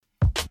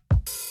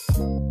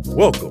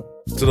Welcome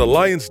to The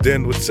Lion's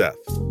Den with Seth,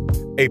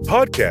 a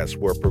podcast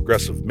where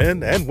progressive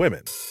men and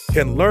women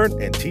can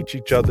learn and teach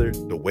each other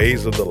the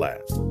ways of the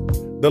land.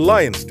 The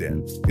Lion's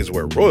Den is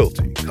where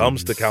royalty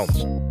comes to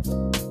council.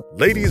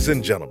 Ladies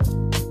and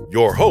gentlemen,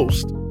 your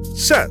host,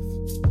 Seth.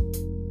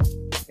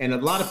 And a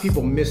lot of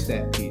people miss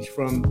that piece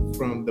from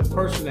the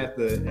person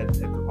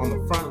on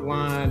the front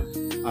line,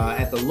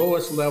 at the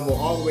lowest level,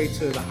 all the way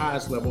to the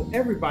highest level.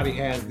 Everybody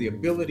has the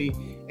ability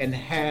and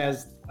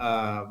has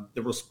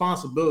the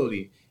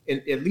responsibility,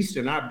 at least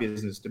in our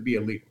business, to be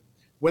a leader.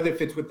 Whether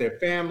if it's with their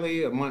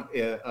family, among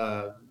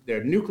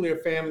their nuclear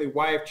family,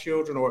 wife,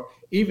 children, or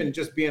even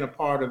just being a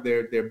part of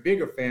their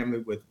bigger family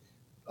with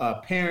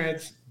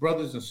parents,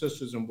 brothers and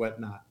sisters and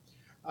whatnot.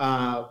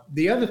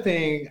 The other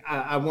thing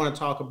I want to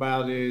talk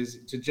about is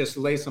to just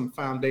lay some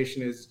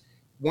foundation is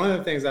one of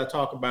the things I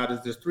talk about is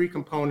there's three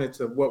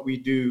components of what we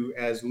do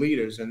as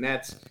leaders, and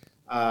that's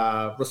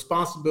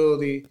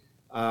responsibility,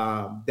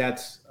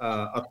 that's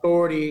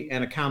authority,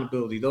 and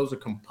accountability. Those are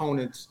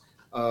components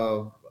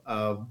of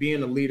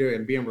being a leader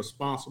and being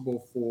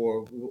responsible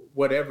for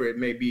whatever it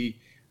may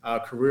be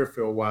career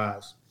field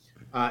wise.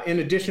 In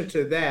addition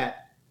to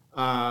that,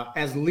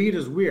 as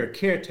leaders, we are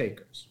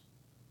caretakers.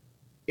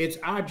 It's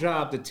our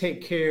job to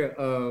take care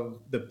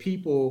of the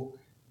people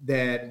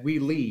that we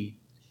lead,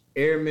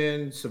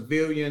 airmen,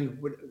 civilian,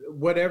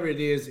 whatever it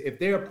is. If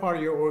they're a part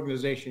of your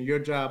organization, your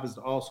job is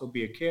to also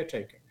be a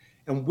caretaker.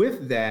 And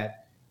with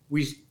that,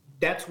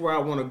 that's where I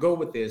want to go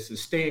with this,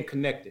 is staying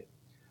connected.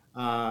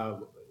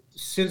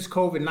 Since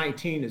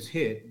COVID-19 has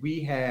hit,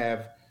 we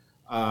have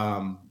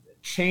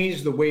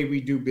changed the way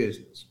we do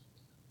business.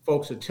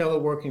 Folks are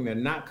teleworking, they're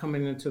not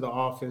coming into the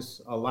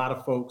office. A lot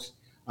of folks,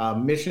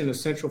 mission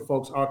essential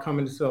folks are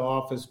coming into the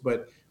office,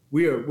 but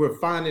we're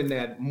finding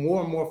that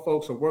more and more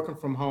folks are working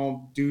from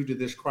home due to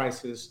this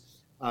crisis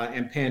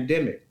and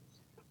pandemic.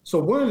 So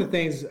one of the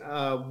things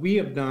we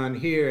have done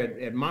here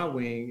at my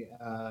wing,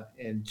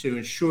 and to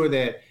ensure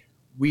that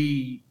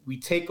we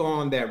take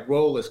on that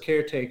role as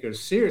caretakers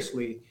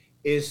seriously,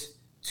 is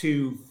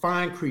to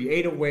find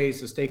creative ways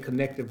to stay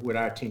connected with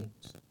our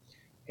teams.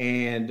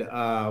 And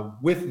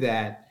with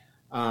that,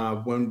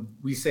 when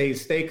we say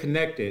stay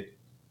connected,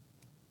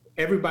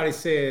 everybody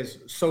says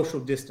social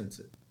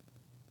distancing.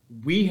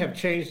 We have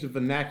changed the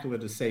vernacular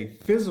to say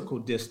physical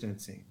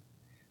distancing,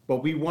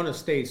 but we want to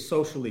stay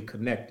socially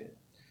connected.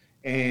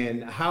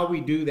 And how we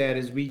do that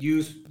is we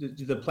use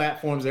the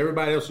platforms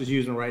everybody else is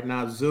using right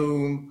now,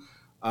 Zoom,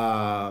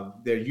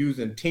 they're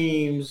using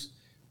Teams,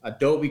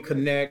 Adobe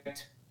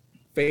Connect,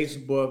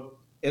 Facebook,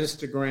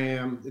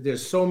 Instagram.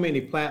 There's so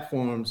many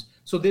platforms.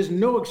 So there's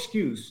no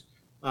excuse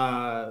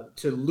to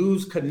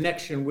lose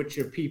connection with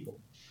your people.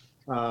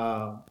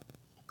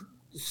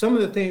 Some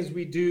of the things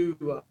we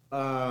do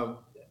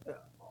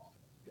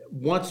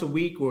once a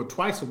week or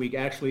twice a week,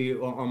 actually,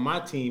 on my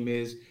team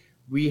is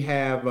we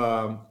have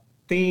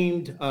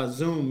themed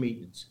Zoom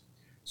meetings.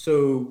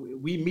 So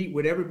we meet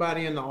with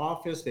everybody in the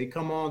office. They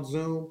come on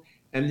Zoom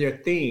and they're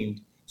themed.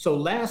 So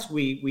last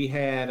week we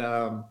had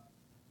a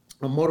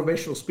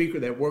motivational speaker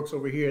that works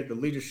over here at the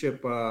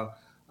leadership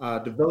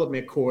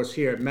development course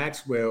here at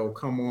Maxwell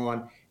come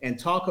on and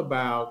talk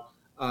about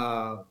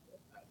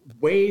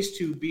ways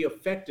to be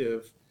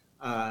effective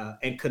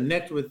and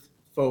connect with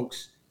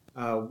folks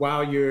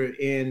while you're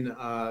in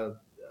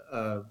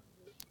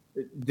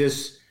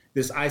this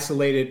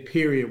isolated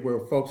period where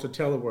folks are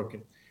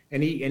teleworking.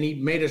 And he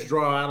made us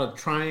draw out a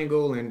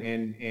triangle,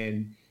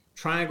 and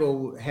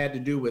triangle had to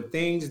do with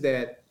things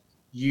that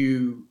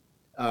you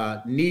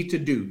need to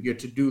do, your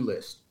to-do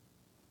list.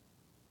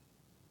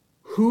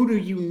 Who do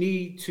you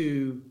need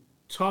to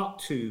talk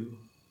to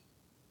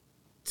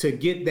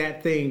get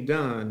that thing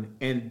done?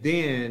 And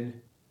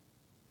then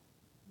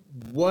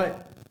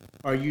what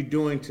are you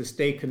doing to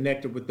stay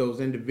connected with those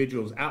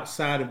individuals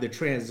outside of the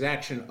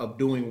transaction of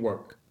doing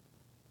work?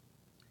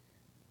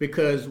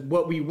 Because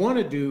what we want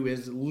to do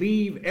is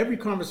leave every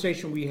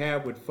conversation we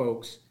have with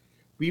folks,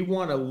 we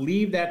want to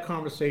leave that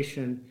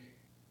conversation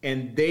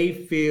and they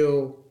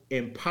feel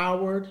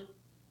empowered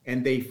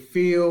and they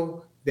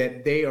feel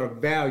that they are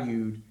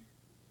valued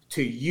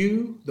to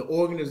you, the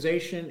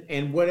organization,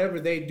 and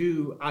whatever they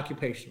do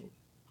occupationally.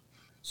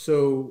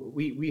 So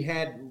we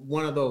had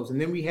one of those,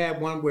 and then we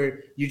had one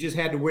where you just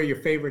had to wear your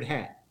favorite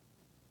hat.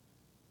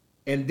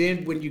 And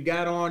then when you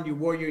got on, you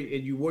wore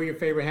your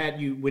favorite hat.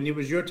 When it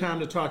was your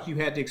time to talk, you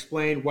had to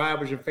explain why it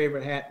was your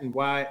favorite hat and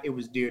why it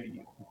was dear to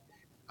you.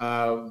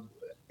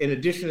 In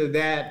addition to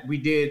that, we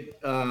did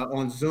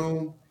on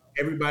Zoom,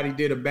 everybody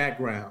did a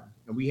background,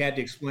 and we had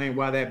to explain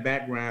why that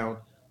background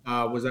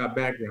was our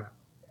background.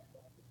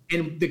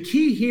 And the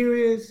key here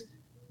is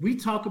we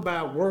talk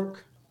about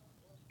work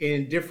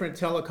in different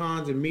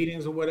telecons and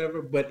meetings or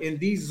whatever, but in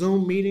these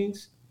Zoom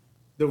meetings,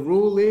 the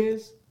rule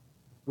is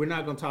we're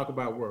not going to talk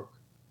about work.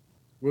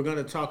 We're going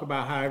to talk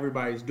about how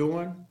everybody's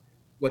doing,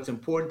 what's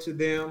important to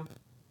them.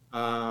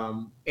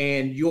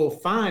 And you'll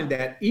find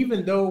that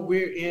even though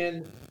we're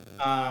in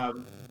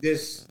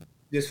this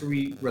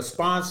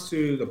response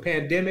to the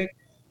pandemic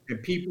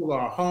and people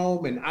are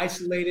home and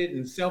isolated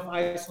and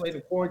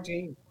self-isolated,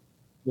 quarantined,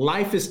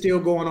 life is still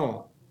going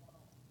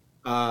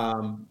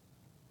on.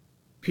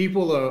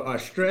 People are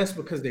stressed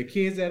because their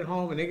kids at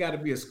home and they got to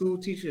be a school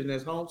teacher, and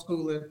there's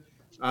homeschooling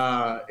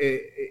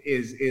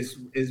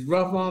is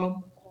rough on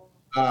them.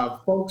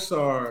 Folks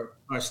are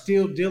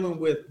still dealing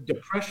with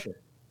depression,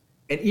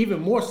 and even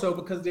more so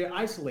because they're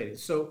isolated.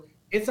 So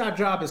it's our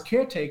job as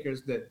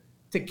caretakers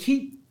to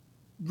keep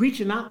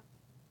reaching out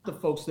to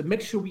folks to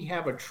make sure we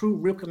have a true,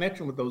 real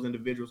connection with those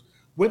individuals,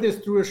 whether it's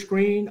through a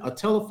screen, a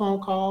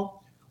telephone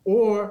call,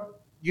 or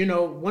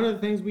one of the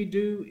things we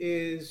do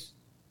is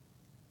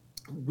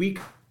we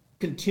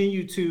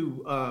continue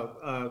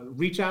to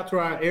reach out to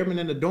our airmen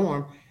in the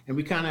dorm, and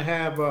we kind of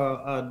have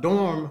a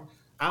dorm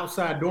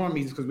outside dorm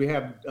meetings because we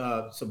have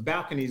some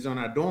balconies on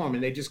our dorm,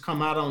 and they just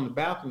come out on the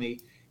balcony,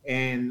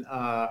 and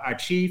our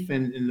chief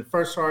and the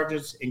first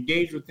sergeants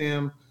engage with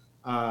them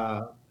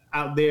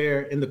out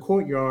there in the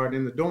courtyard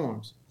in the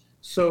dorms.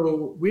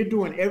 So we're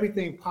doing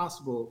everything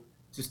possible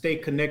to stay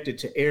connected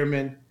to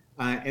airmen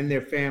and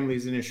their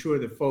families and ensure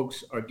that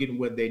folks are getting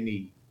what they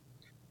need.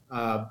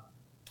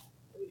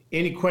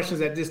 Any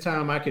questions at this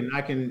time? I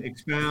can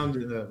expound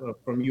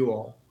from you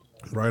all.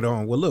 Right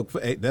on. Well, look,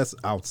 that's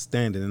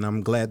outstanding, and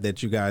I'm glad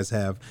that you guys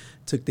have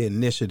took the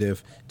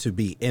initiative to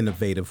be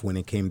innovative when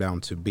it came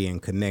down to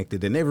being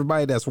connected. And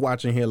everybody that's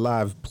watching here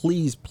live,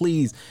 please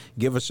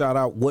give a shout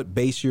out what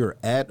base you're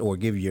at, or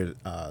give your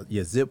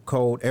zip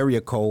code,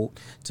 area code,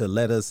 to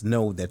let us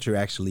know that you're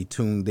actually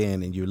tuned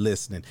in and you're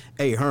listening.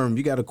 Hey, Herm,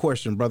 you got a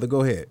question, brother? Go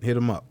ahead, hit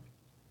him up.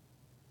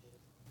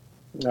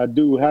 I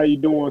do. How you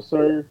doing,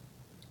 sir?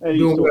 Hey,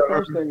 so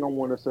first thing I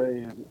want to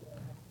say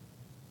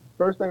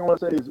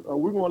is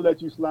we're going to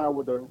let you slide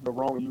with the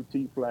wrong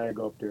UT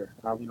flag up there.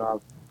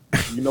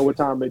 You know what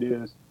time it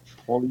is.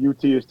 Only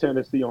UT is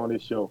Tennessee on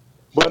this show.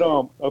 But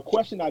a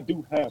question I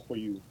do have for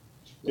you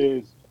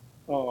is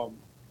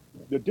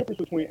the difference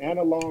between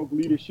analog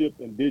leadership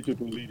and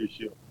digital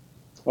leadership.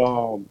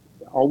 Are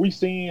we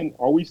seeing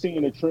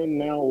a trend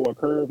now, or a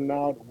curve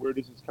now, where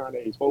this is kind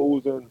of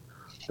exposing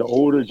the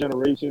older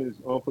generation's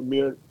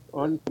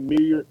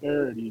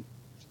unfamiliarity,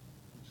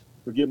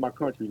 forgive my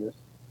countryness,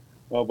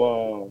 of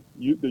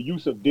the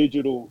use of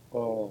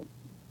digital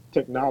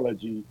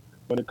technology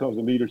when it comes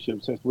to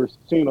leadership, since we're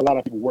seeing a lot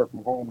of people work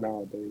from home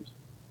nowadays?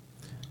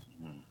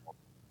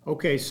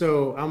 Okay,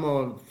 so I'm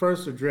going to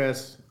first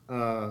address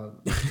that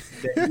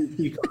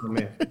UT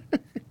comment.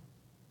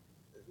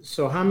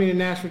 So how many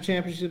national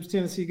championships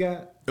Tennessee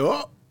got?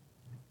 Oh,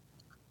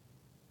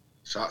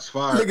 shots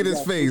fired. Look at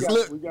his face.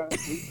 Look, we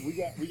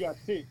got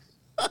 6.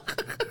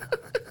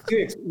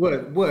 6?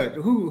 What?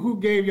 Who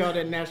gave y'all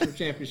that national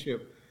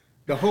championship?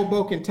 The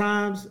Hoboken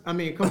Times? I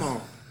mean, come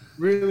on,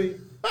 really?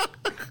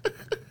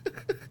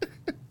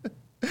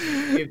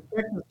 If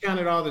Texas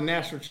counted all the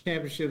national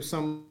championships,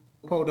 some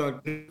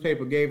Podunk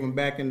newspaper gave them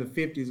back in the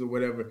 50s or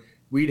whatever,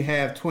 we'd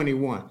have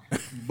 21.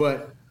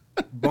 But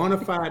bona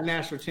fide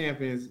national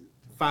champions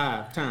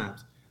 5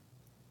 times.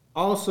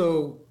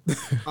 Also,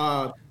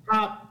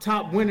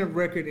 top winning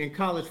record in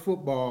college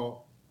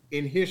football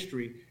in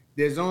history.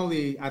 There's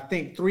only, I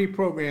think, 3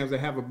 programs that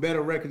have a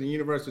better record than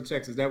University of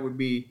Texas. That would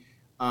be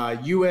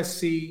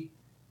USC,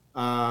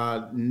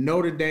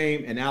 Notre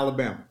Dame, and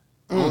Alabama.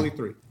 Only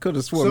 3. Could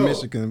have sworn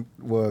Michigan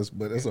was,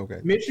 but it's okay.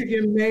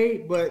 Michigan may,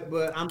 but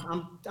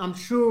I'm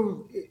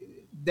sure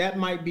that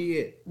might be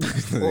it.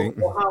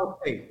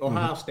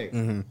 Ohio State.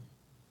 Mm-hmm.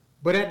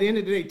 But at the end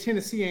of the day,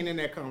 Tennessee ain't in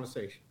that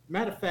conversation.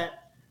 Matter of fact,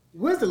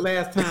 when's the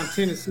last time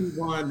Tennessee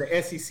won the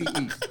SEC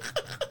East?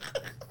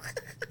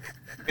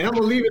 And I'm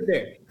gonna leave it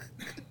there.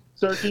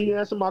 Sir, can you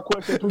answer my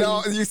question, please?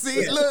 No, you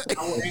see, look.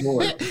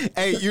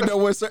 Hey, you know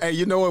what, sir? Hey,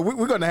 you know what?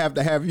 We're going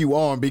to have you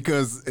on,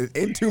 because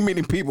ain't too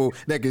many people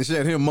that can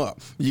shut him up.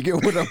 You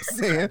get what I'm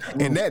saying?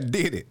 And that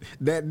did it.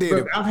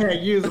 Look, I've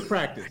had years of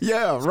practice.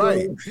 Yeah,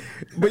 right.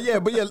 But yeah.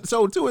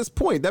 So to his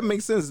point, that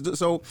makes sense.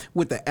 So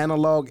with the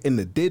analog and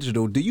the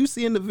digital, do you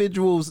see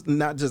individuals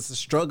not just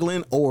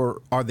struggling,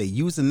 or are they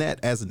using that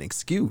as an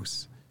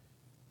excuse?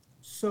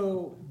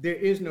 So there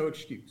is no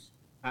excuse.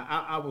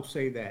 I will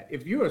say that.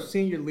 If you're a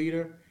senior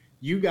leader,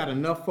 you got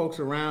enough folks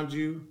around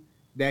you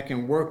that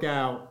can work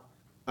out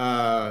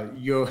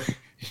your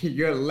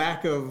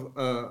lack of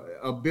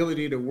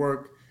ability to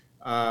work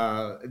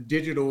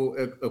digital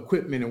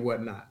equipment and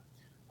whatnot.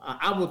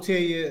 I will tell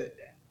you,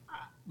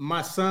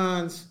 my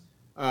sons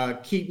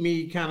keep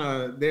me kind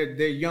of,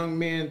 they're young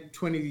men,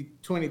 20,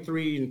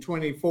 23 and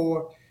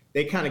 24.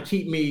 They kind of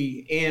keep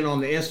me in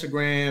on the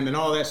Instagram and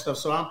all that stuff.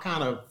 So I'm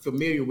kind of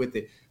familiar with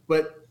it.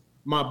 But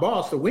my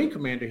boss, the wing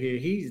commander here,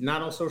 he's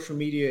not on social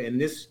media, and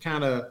this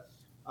kind of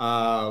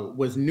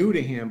was new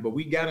to him. But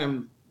we got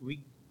him.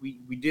 We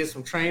did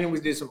some training. We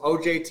did some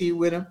OJT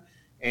with him,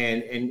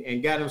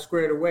 and got him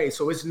squared away.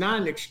 So it's not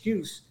an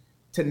excuse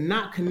to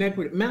not connect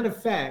with. Matter of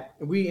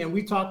fact,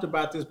 we talked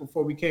about this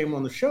before we came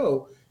on the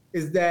show,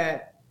 is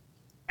that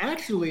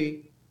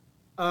actually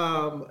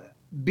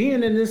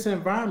being in this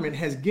environment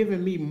has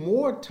given me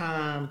more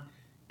time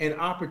and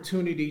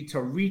opportunity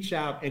to reach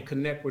out and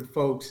connect with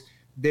folks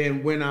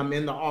than when I'm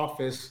in the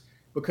office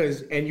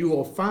and you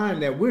will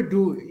find that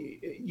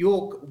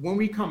when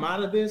we come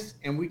out of this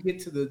and we get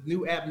to the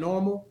new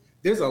abnormal,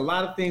 there's a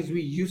lot of things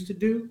we used to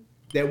do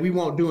that we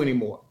won't do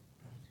anymore.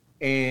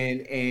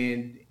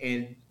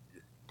 And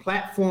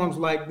platforms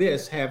like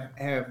this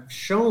have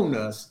shown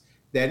us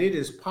that it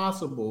is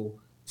possible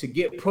to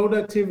get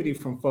productivity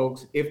from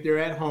folks if they're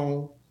at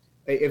home,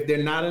 if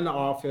they're not in the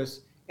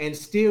office, and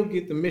still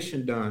get the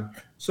mission done.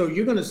 So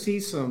you're going to see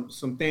some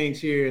things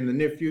here in the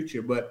near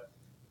future, but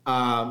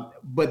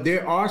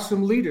there are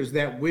some leaders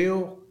that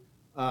will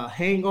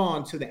hang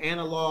on to the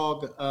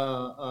analog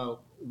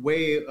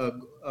way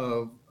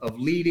of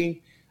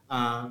leading,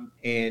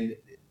 and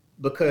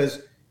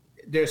because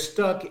they're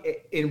stuck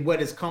in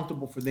what is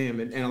comfortable for them,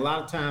 and a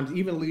lot of times,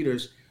 even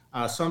leaders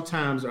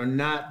sometimes are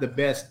not the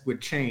best with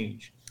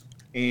change.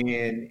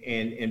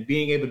 And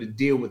being able to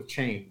deal with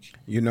change,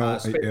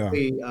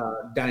 especially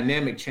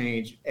dynamic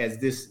change, as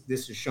this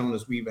has shown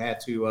us, we've had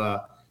to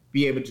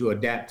be able to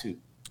adapt to.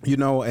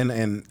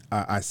 And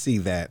I see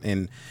that.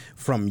 And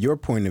from your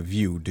point of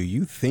view, do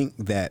you think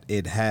that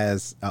it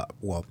has,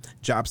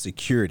 job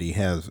security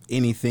has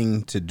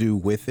anything to do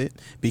with it?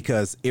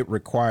 Because it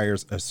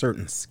requires a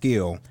certain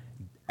skill,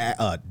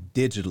 not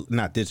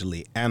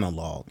digitally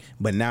analog,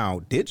 but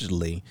now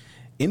digitally,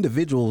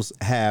 individuals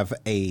have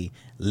there's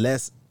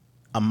less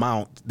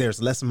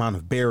amount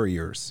of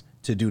barriers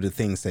to do the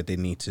things that they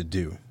need to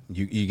do.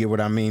 You get what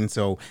I mean?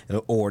 So,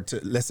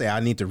 let's say I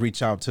need to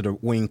reach out to the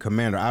wing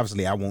commander.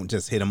 Obviously, I won't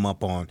just hit him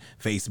up on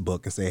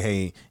Facebook and say,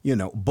 hey,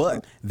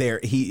 but there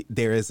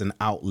is an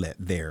outlet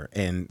there.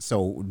 And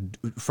so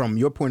from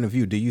your point of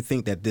view, do you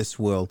think that this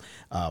will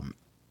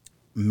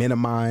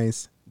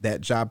minimize that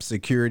job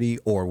security,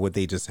 or would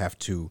they just have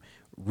to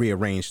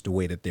rearrange the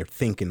way that they're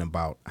thinking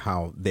about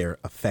how they're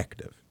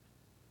effective?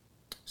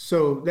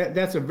 So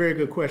that's a very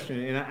good question,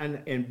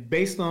 and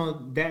based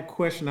on that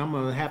question, I'm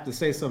gonna have to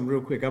say something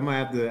real quick. I'm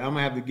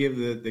gonna have to give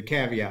the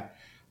caveat.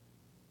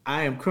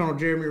 I am Colonel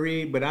Jeremy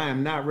Reed, but I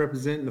am not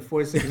representing the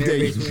 42nd Air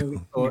Base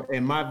Wing,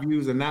 and my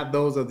views are not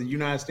those of the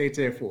United States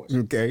Air Force.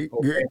 Okay.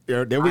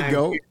 There we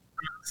go.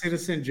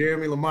 Citizen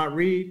Jeremy Lamont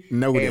Reed,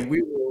 and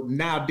we will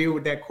now deal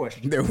with that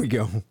question. There we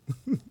go.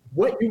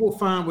 What you will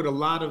find with a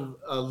lot of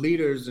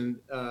leaders, and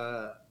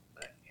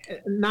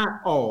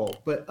not all,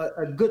 but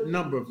a good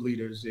number of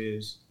leaders,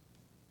 is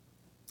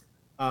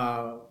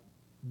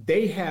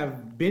they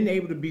have been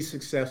able to be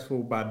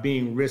successful by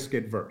being risk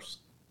adverse.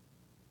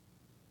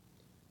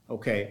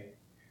 Okay.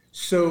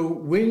 So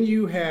when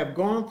you have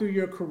gone through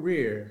your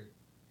career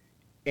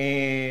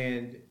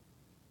and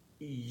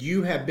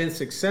you have been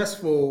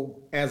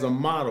successful as a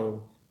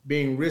model,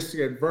 being risk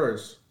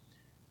adverse,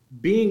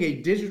 being a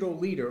digital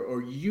leader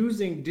or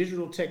using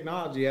digital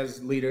technology as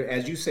a leader,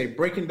 as you say,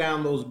 breaking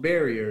down those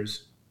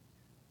barriers,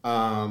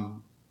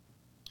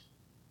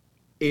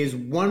 is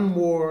one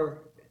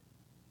more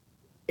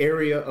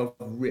area of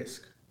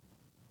risk,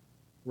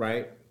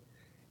 right?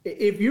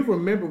 If you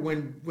remember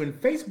when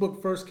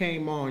Facebook first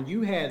came on,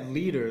 you had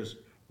leaders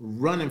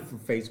running for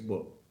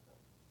Facebook.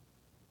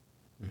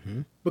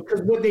 Mm-hmm.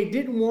 Because what they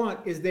didn't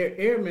want is their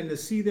airmen to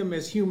see them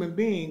as human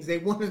beings. They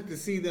wanted to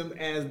see them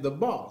as the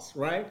boss,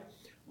 right?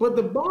 But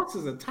the boss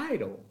is a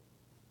title.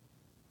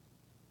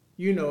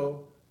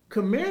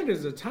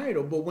 Commander's a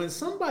title, but when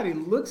somebody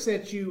looks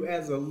at you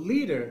as a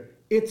leader,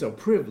 it's a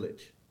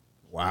privilege.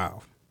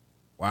 Wow.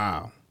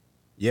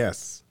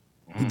 Yes.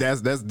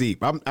 That's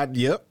deep.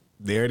 Yep.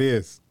 There it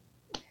is.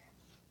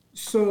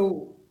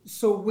 So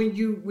when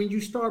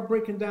you start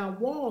breaking down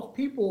walls,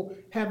 people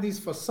have these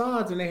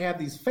facades and they have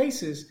these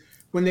faces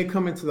when they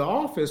come into the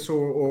office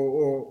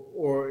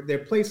or their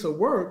place of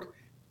work,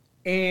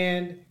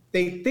 and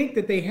they think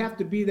that they have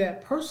to be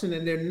that person,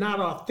 and they're not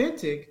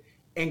authentic.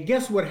 And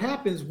guess what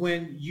happens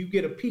when you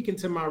get a peek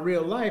into my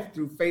real life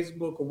through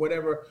Facebook or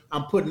whatever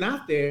I'm putting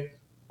out there?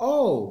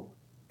 Oh,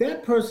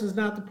 that person's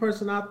not the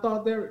person I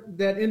thought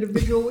that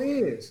individual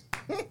is.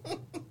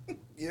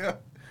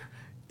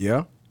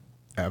 Yeah,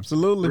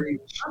 absolutely.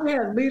 I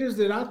had leaders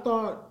that I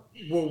thought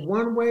were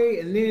one way,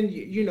 and then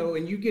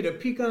and you get a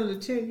peek under the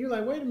tent. You're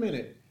like, wait a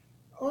minute.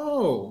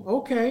 Oh,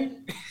 okay.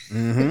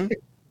 Mm-hmm.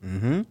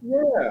 Mm-hmm.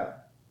 Yeah.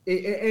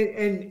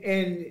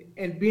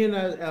 And being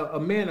a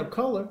man of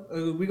color,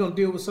 we're gonna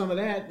deal with some of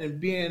that, and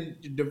being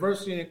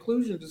diversity and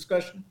inclusion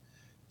discussion.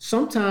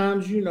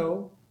 Sometimes you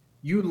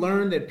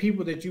learn that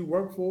people that you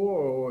work for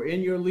or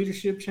in your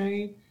leadership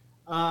chain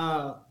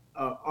are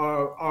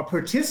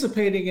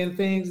participating in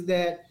things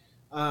that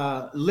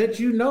let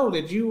you know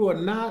that you are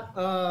not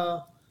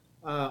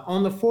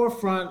on the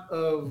forefront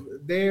of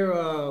their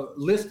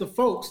list of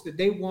folks that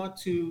they want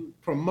to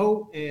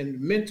promote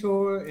and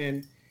mentor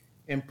and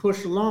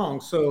push along.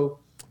 So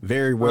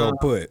very well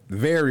put.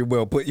 Very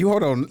well put. You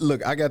hold on.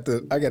 Look, I got to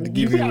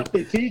give you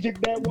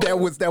strategic.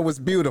 That was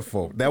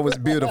beautiful. That was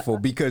beautiful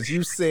because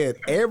you said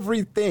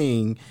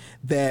everything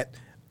that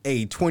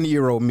a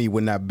 20-year-old me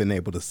would not have been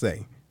able to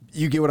say.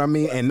 You get what I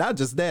mean? And not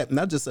just that,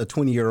 not just a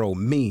 20-year-old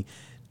me,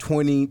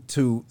 20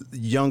 to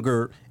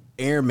younger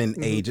airman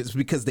age, it's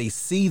because they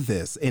see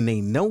this and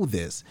they know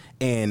this.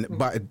 And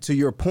to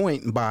your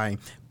point, by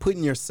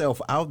putting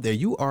yourself out there,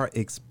 you are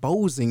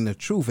exposing the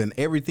truth and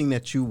everything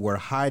that you were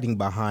hiding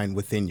behind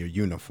within your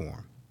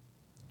uniform.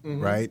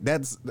 Right?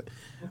 That's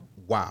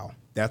wow.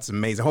 That's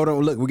amazing. Hold on,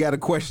 look, we got a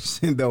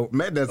question though.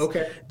 Man,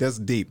 that's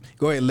deep.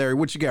 Go ahead, Larry.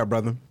 What you got,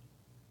 brother?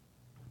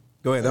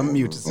 Go ahead,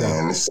 unmute yourself.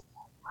 Man,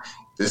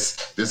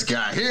 this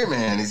guy here,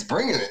 man, he's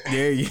bringing it.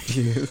 Yeah,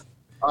 yeah.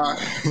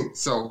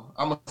 So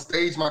I'm gonna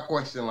stage my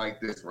question like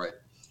this, right?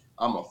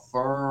 I'm a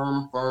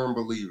firm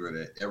believer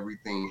that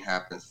everything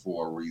happens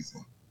for a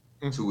reason,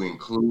 to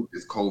include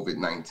this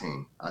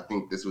COVID-19. I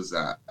think this was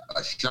a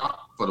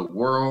shock for the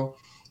world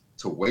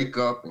to wake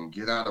up and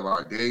get out of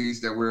our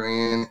days that we're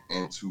in,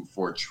 and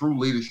for true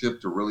leadership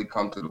to really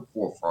come to the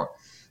forefront.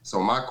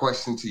 So my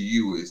question to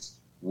you is,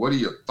 what are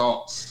your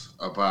thoughts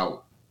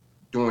about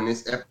during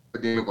this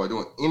epidemic or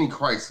during any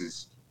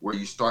crisis where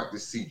you start to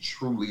see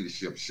true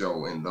leadership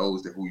show, and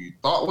those who you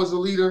thought was a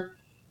leader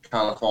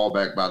kind of fall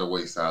back by the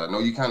wayside? I know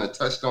you kind of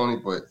touched on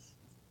it, but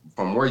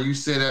from where you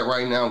sit at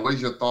right now, what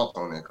is your thoughts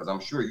on that? Because I'm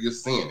sure you're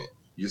seeing it.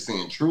 You're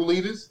seeing true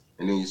leaders,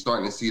 and then you're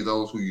starting to see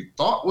those who you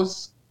thought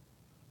was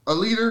a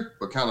leader,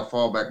 but kind of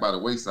fall back by the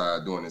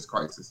wayside during this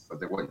crisis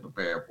because they weren't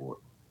prepared for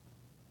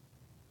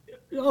it.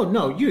 Oh,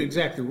 no, you're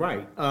exactly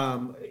right.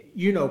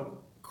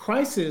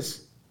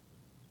 Crisis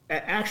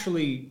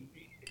actually,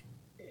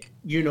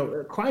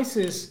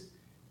 crisis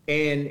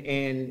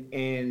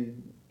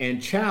and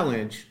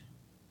challenge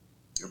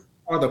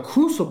are the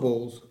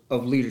crucibles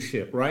of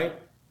leadership, right?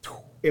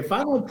 If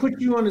I don't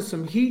put you under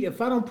some heat, if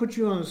I don't put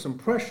you under some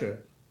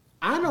pressure,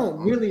 I don't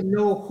really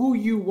know who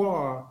you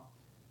are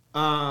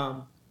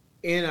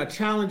in a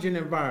challenging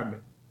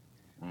environment.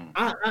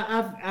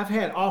 I've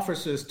had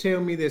officers tell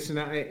me this,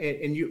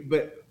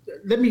 but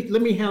let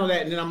me handle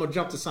that, and then I'm gonna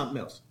jump to something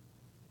else.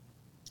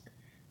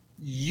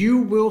 You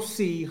will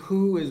see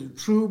who is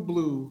true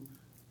blue,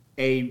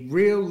 a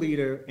real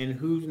leader, and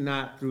who's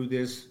not through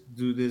this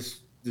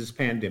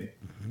pandemic.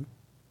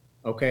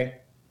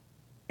 Okay,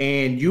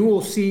 and you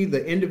will see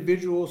the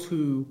individuals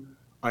who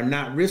are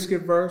not risk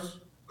averse,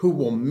 who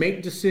will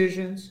make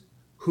decisions,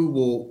 who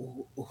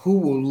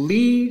will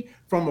lead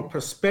from a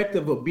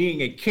perspective of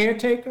being a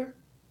caretaker.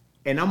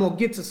 And I'm gonna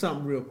get to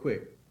something real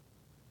quick.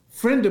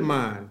 Friend of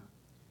mine,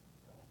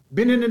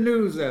 been in the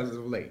news as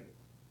of late.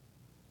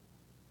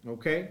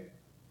 Okay,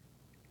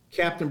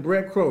 Captain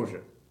Brett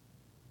Crozier,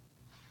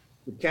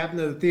 the captain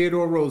of the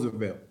Theodore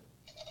Roosevelt.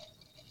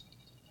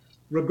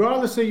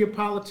 Regardless of your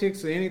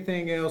politics or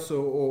anything else,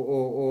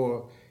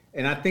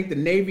 and I think the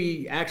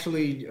Navy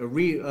actually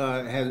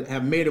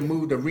have made a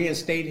move to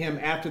reinstate him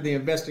after the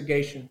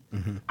investigation.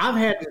 I've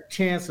had the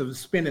chance of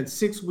spending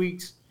 6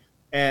 weeks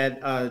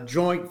at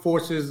Joint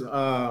Forces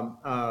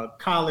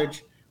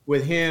College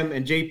with him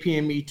and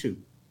JPME 2,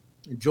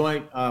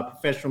 Joint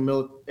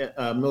Professional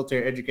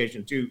Military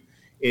Education 2.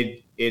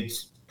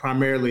 It's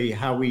primarily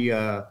how we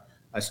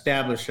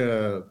establish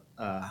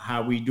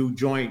how we do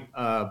joint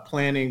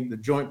planning, the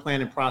joint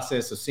planning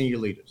process of senior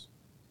leaders.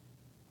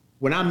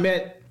 When I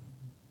met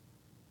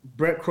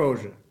Brett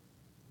Crozier,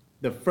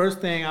 the first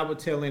thing I would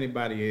tell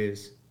anybody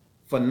is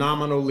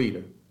phenomenal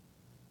leader,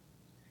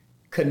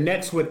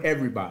 connects with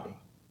everybody.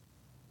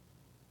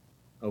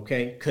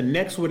 Okay,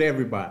 connects with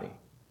everybody,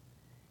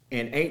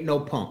 and ain't no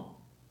punk.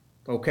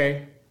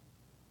 Okay,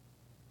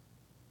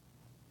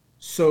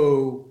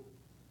 so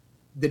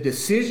the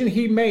decision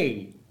he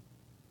made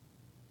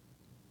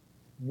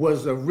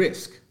was a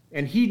risk,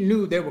 and he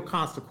knew there were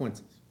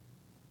consequences,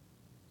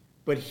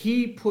 but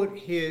he put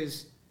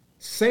his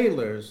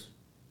sailors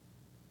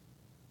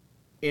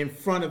in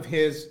front of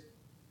his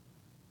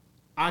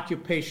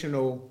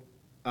occupational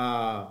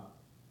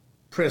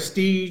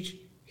prestige,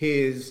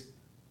 his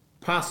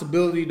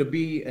possibility to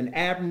be an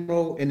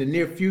admiral in the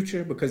near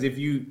future, because if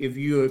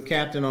you're a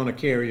captain on a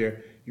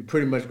carrier, you're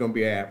pretty much going to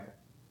be an admiral.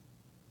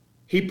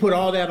 He put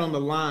all that on the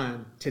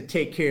line to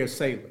take care of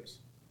sailors.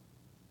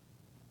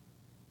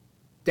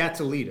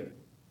 That's a leader.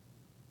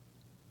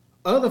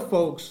 Other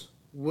folks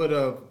would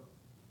have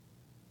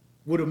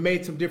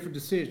made some different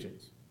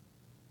decisions.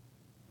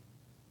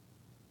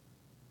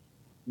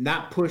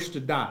 Not push to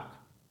dock,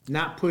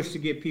 not push to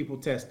get people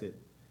tested.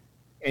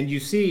 And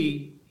you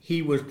see,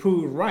 he was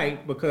proved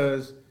right,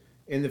 because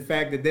in the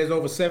fact that there's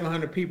over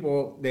 700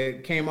 people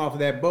that came off of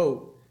that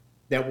boat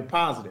that were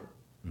positive.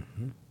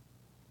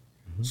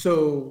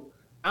 So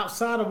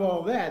outside of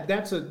all that,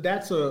 that's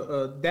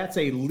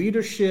a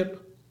leadership.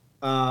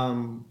 I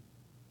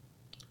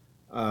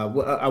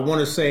want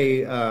to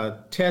say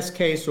test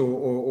case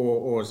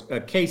or a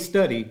case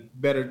study,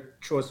 better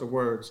choice of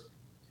words,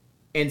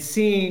 and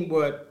seeing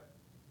what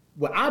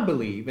I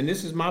believe, and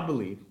this is my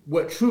belief,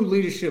 what true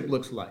leadership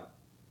looks like.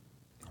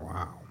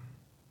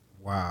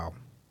 Wow,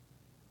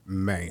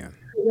 man.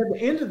 At the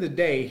end of the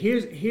day,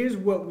 here's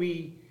what,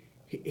 and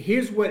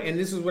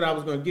this is what I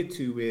was going to get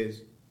to,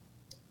 is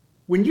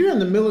when you're in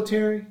the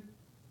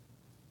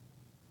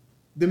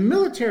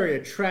military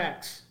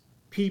attracts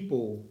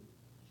people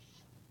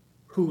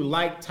who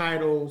like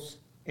titles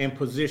and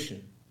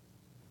position.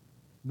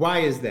 Why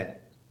is that?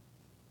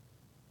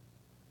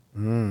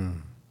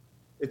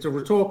 It's a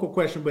rhetorical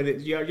question, but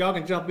y'all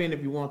can jump in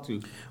if you want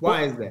to.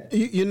 Why is that?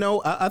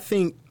 I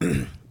think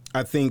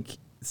I think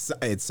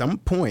at some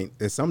point,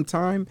 at some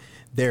time,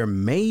 there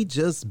may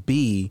just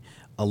be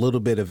a little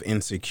bit of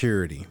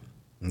insecurity.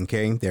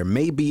 Okay, there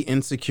may be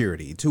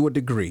insecurity to a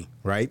degree,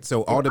 right?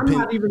 So all depends.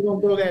 I'm not even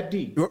gonna go that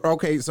deep.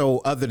 Okay, so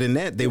other than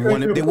that, they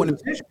want to.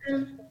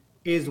 Position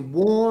is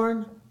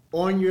worn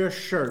on your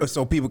shirt,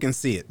 so people can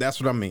see it. That's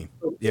what I mean.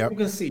 So people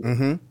can see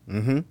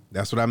it.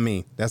 That's what I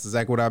mean. That's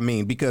exactly what I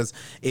mean. Because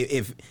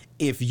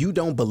if you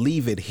don't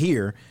believe it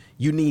here,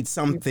 you need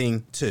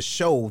something to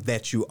show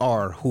that you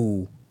are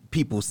who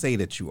people say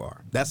that you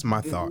are. That's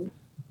my thought.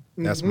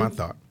 That's my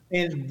thought.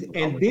 And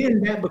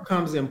then that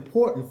becomes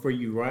important for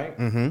you,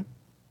 right?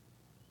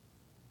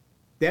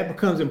 That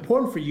becomes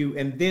important for you,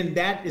 and then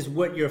that is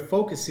what your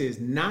focus is,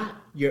 not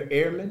your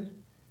airmen,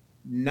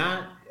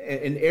 not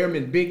an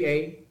airman big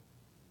A,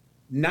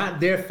 not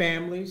their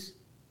families,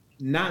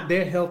 not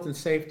their health and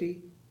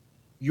safety.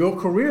 Your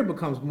career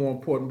becomes more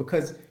important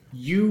because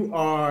you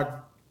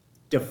are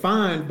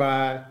defined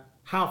by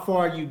how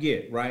far you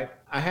get, right?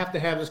 I have to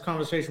have this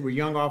conversation with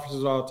young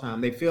officers all the time.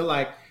 They feel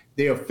like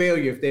they're a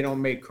failure if they don't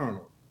make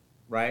colonel,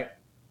 right?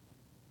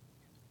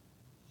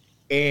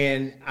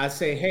 And I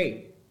say,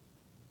 hey,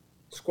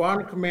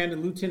 squadron commander,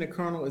 lieutenant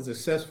colonel is a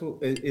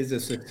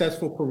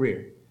successful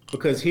career,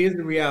 because here's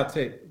the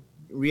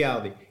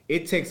reality.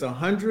 It takes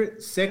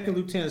 100 second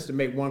lieutenants to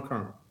make one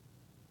colonel.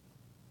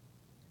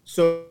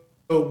 So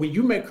when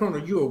you make colonel,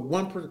 you're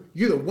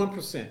the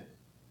 1%.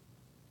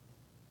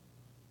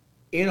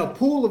 In a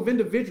pool of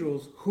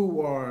individuals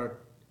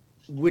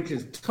which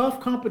is tough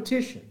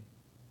competition,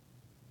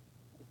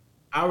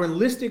 our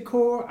enlisted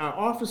corps, our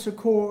officer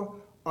corps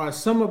are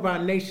some of our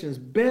nation's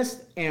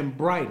best and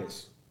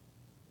brightest.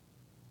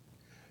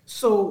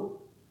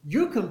 So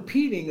you're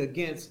competing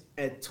against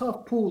a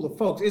tough pool of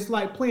folks. It's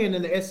like playing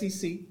in the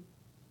SEC.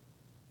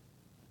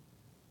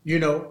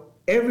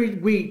 Every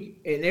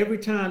week and every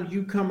time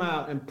you come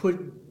out and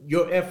put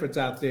your efforts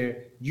out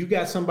there, you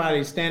got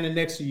somebody standing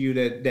next to you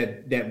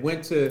that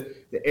went to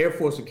the Air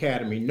Force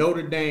Academy,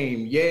 Notre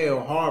Dame,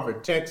 Yale,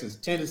 Harvard, Texas,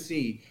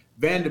 Tennessee,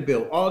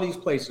 Vanderbilt, all these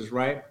places,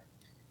 right?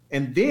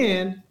 And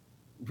then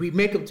we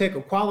make them take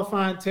a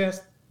qualifying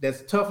test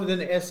that's tougher than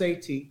the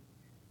SAT.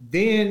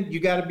 Then you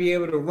got to be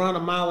able to run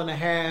 1.5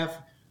 miles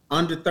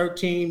under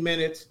 13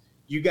 minutes.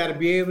 You got to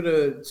be able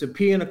to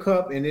pee in a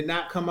cup and it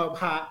not come up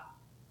hot.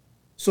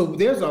 So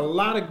there's a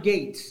lot of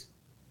gates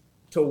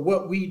to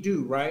what we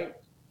do, right?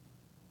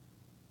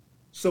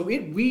 So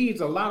it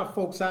weeds a lot of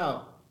folks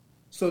out.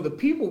 So the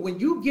people, when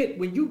you get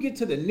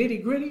to the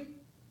nitty gritty,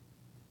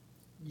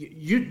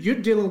 you're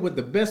dealing with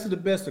the best of the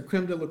best, the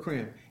creme de la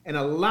creme. And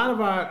a lot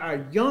of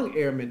our young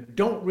airmen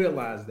don't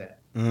realize that.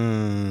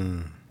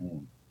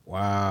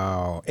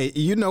 Wow.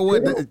 You know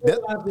what?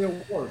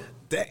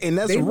 And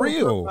that's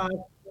real.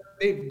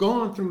 They've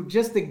gone through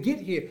just to get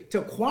here,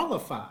 to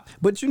qualify.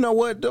 But you know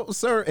what, though,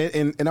 sir?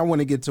 And I want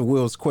to get to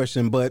Will's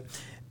question, but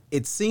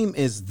it seemed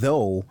as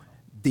though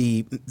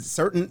the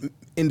certain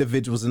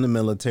individuals in the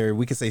military,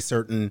 we could say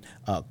certain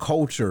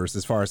cultures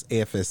as far as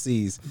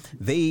AFSCs,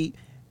 they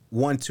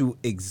want to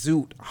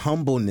exude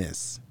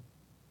humbleness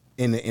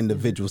in the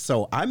individual.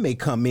 So I may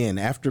come in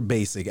after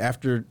basic,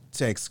 after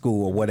tech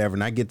school or whatever,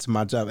 and I get to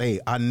my job.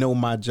 Hey, I know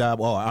my job.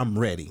 Oh, I'm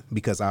ready,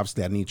 because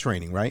obviously I need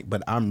training, right?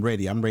 But I'm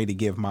ready. I'm ready to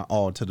give my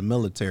all to the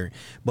military.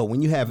 But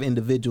when you have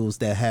individuals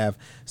that have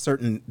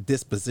certain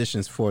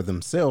dispositions for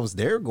themselves,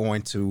 they're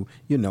going to,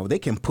 they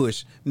can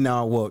push.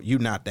 No, well, you're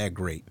not that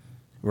great.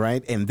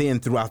 Right. And then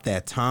throughout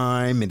that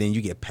time, and then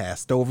you get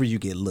passed over, you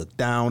get looked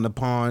down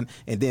upon.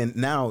 And then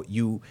now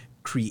you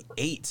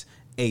create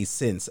a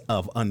sense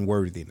of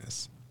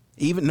unworthiness.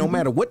 Even no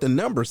matter what the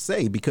numbers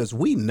say, because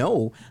we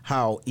know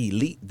how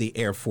elite the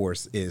Air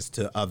Force is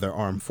to other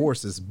armed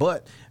forces,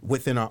 but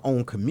within our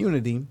own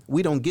community,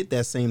 we don't get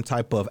that same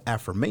type of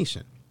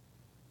affirmation.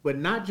 But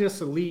not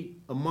just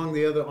elite among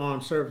the other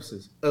armed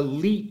services,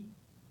 elite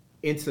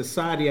in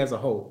society as a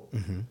whole.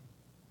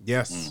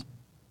 Yes.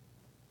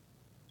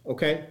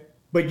 Okay.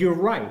 But you're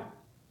right.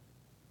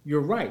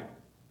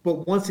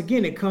 But once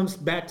again, it comes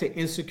back to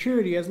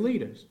insecurity as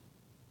leaders.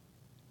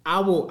 I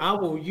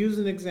will use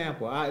an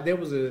example. There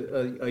was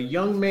a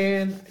young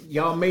man,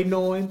 y'all may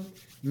know him,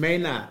 may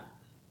not,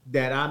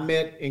 that I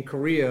met in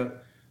Korea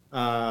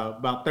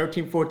about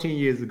 13, 14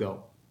 years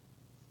ago.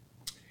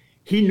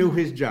 He knew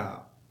his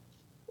job.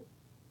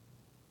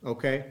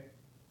 Okay?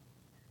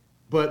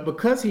 But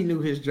because he knew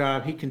his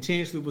job, he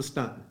continuously was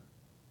stunting.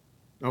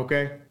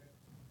 Okay?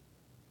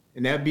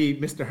 And that'd be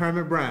Mr.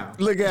 Herman Brown.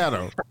 Look at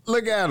him.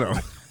 Look at him.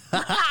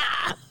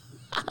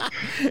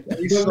 Let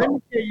me tell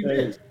you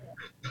this.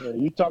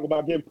 You talk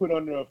about getting put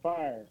under a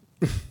fire.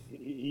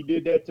 He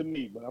did that to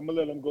me, but I'm gonna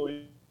let him go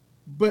in.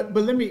 But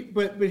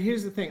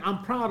here's the thing.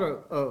 I'm proud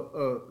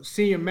of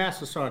Senior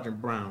Master Sergeant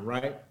Brown,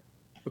 right?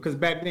 Because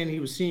back then he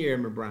was Senior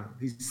Airman Brown.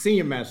 He's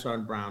Senior Master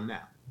Sergeant Brown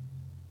now.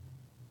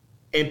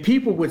 And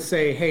people would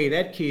say, "Hey,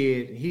 that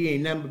kid, he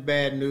ain't nothing but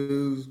bad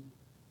news.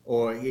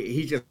 or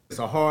he's just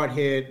a hard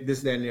head,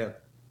 this, that, and the other.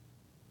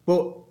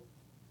 But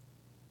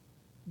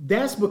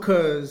that's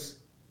because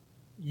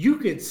you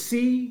could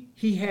see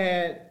he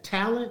had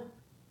talent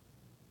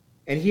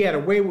and he had a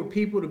way with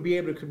people to be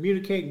able to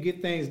communicate and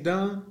get things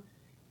done.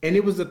 And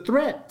it was a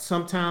threat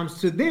sometimes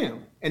to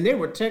them. And they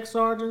were tech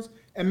sergeants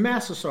and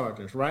master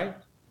sergeants, right?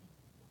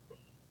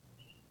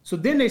 So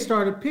then they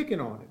started picking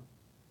on him.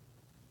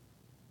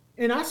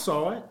 And I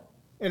saw it.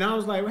 And I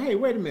was like, hey,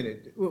 wait a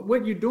minute.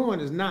 What you're doing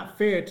is not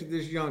fair to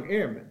this young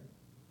airman.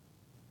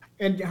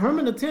 And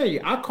Herman will tell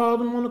you, I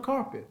called him on the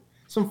carpet.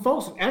 Some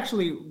folks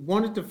actually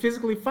wanted to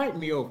physically fight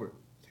me over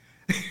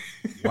it.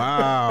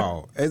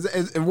 Wow.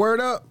 Is word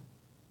up?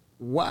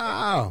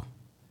 Wow.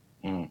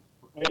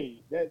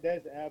 Hey,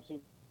 that's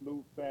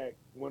absolute fact.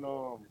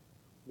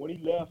 When he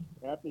left,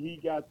 after he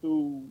got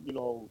through,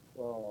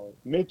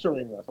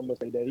 mentoring us, I'm gonna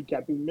say that he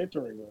got through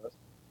mentoring us.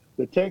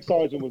 The tech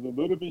sergeant was a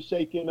little bit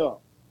shaken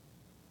up.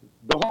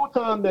 The whole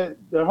time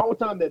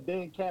that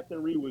then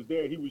Captain Reed was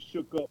there, he was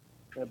shook up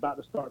and about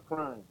to start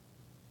crying.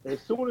 As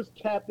soon as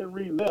Captain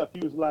Reed left, he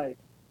was like,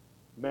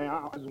 "Man,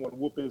 I just want to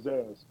whoop his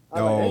ass."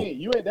 I was like,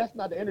 "Hey, that's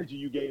not the energy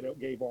you gave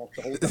off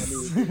the whole time." He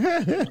was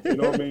there. You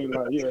know what I mean?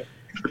 Like, yeah,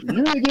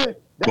 you didn't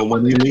get. But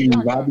when you leave,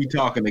 I'll be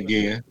talking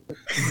again.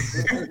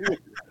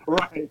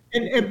 Right.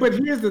 But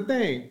here's the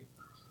thing: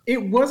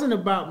 it wasn't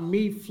about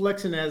me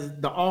flexing as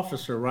the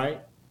officer,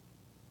 right?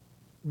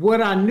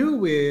 What I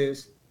knew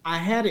is I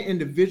had an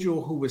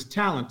individual who was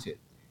talented.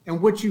 And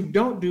what you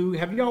don't do,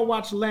 have y'all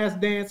watched The Last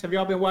Dance? Have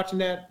y'all been watching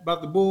that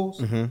about the Bulls?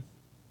 Mm-hmm.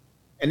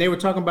 And they were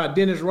talking about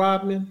Dennis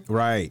Rodman.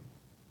 Right.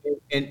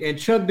 And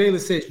Chuck Daly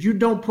says, you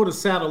don't put a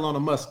saddle on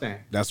a Mustang.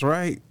 That's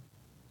right.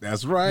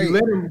 That's right.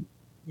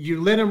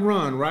 You let him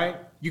run, right?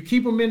 You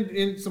keep him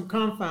in some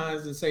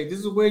confines and say, this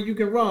is where you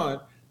can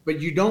run, but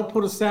you don't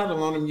put a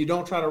saddle on him. You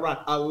don't try to ride.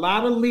 A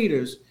lot of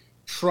leaders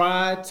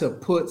try to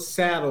put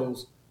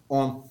saddles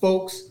on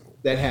folks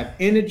that have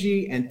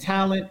energy and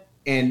talent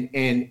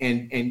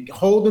and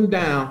hold them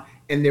down,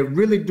 and they're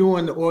really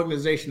doing the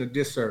organization a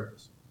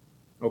disservice.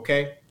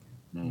 Okay?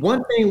 Mm-hmm.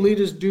 One thing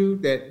leaders do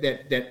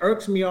that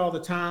irks me all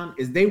the time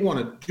is they want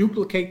to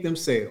duplicate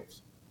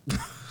themselves.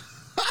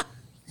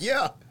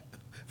 Yeah.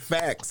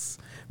 Facts.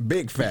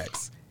 Big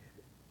facts.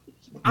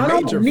 I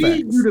don't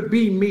need you to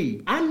be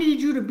me. I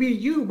need you to be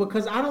you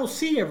because I don't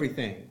see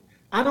everything.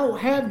 I don't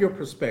have your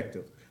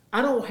perspective.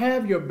 I don't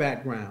have your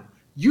background.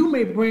 You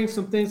may bring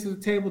some things to the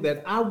table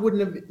that I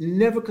wouldn't have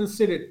never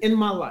considered in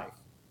my life.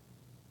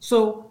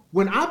 So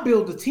when I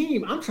build a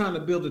team, I'm trying to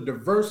build a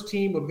diverse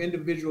team of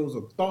individuals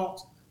of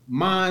thoughts,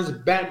 minds,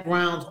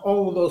 backgrounds,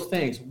 all of those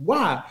things.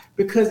 Why?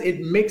 Because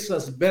it makes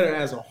us better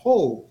as a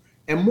whole.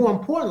 And more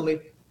importantly,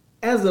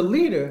 as a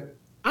leader,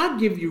 I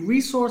give you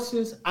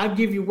resources, I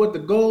give you what the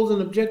goals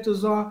and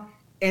objectives are,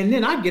 and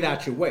then I get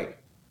out your way.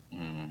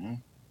 Mm-hmm.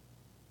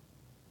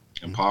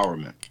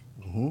 Empowerment.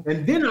 Mm-hmm.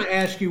 And then I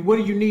ask you, what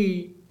do you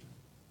need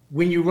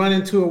when you run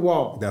into a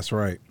wall? That's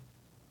right.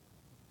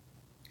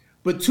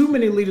 But too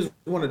many leaders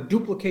want to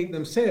duplicate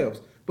themselves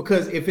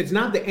because if it's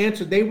not the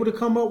answer they would have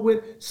come up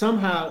with,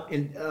 somehow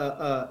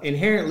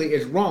inherently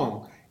it's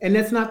wrong. And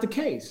that's not the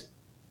case.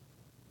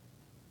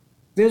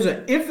 There's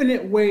an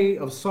infinite way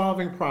of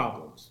solving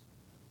problems.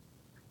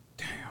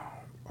 Damn.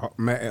 Oh,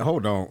 man,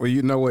 hold on. Well,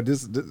 you know what?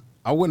 This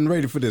I wasn't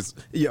ready for this.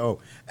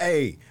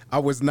 Hey, I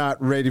was not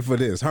ready for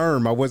this.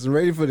 Herm, I wasn't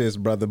ready for this,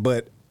 brother,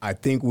 but I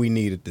think we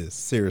needed this.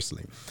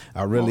 Seriously.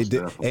 I really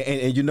did.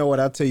 And you know what?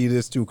 I'll tell you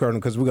this too, Colonel,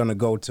 because we're going to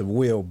go to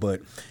Will,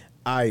 but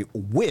I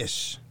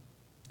wish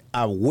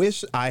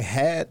I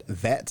had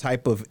that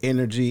type of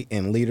energy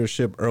and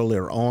leadership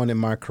earlier on in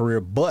my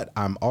career, but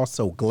I'm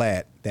also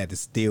glad that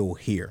it's still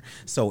here.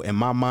 So in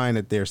my mind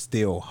that there's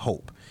still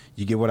hope.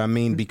 You get what I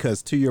mean?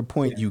 Because to your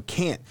point, you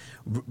can't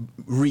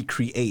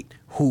recreate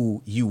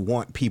who you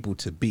want people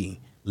to be.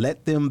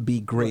 Let them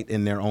be great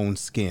in their own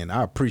skin.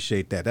 I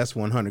appreciate that. That's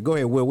 100. Go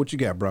ahead, Will. What you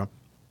got, bro?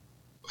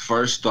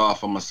 First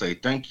off, I'm going to say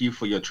thank you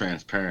for your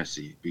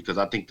transparency because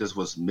I think this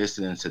was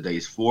missing in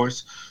today's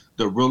force.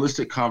 The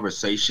realistic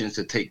conversations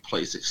that take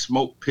place at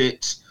smoke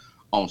pits,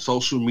 on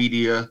social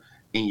media,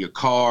 in your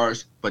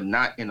cars, but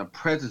not in the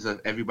presence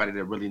of everybody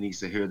that really needs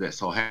to hear that.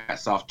 So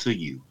hats off to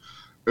you.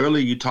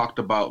 Earlier, you talked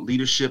about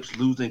leaderships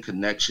losing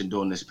connection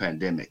during this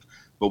pandemic.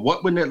 But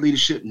what when that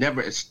leadership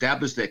never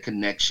established that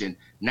connection?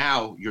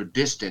 Now you're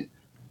distant.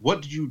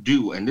 What do you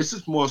do? And this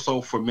is more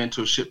so for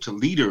mentorship to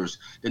leaders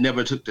that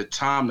never took the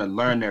time to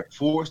learn their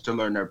force, to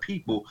learn their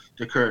people,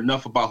 to care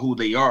enough about who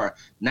they are.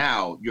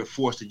 Now you're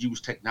forced to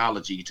use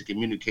technology to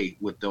communicate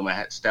with them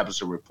and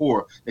establish a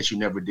rapport that you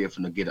never did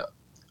from the get up.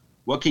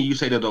 What can you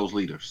say to those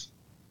leaders?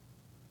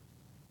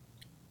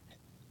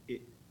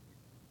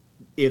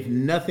 If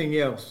nothing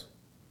else,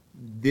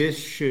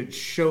 this should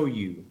show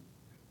you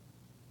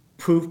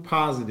proof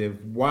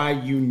positive why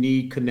you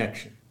need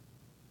connection.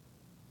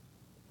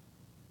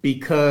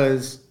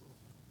 Because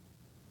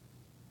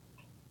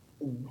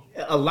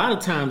a lot of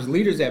times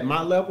leaders at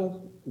my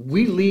level,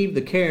 we leave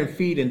the care and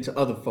feed into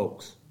other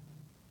folks.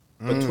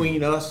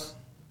 Between us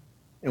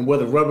and where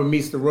the rubber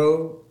meets the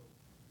road,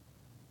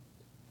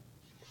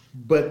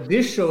 But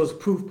this shows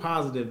proof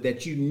positive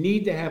that you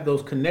need to have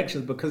those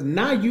connections, because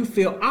now you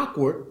feel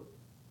awkward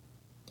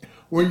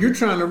when you're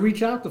trying to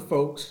reach out to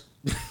folks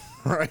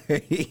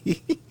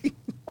Right.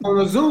 on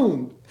a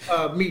Zoom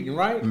meeting,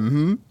 right?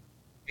 Mm-hmm.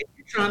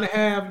 You're trying to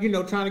have,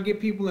 trying to get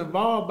people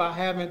involved by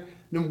having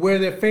them wear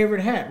their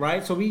favorite hat,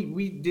 right? So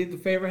we did the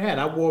favorite hat.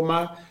 I wore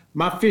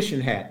my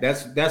fishing hat.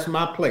 That's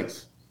my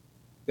place.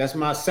 That's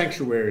my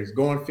sanctuary, is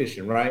going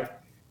fishing, right?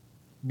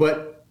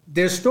 But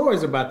there's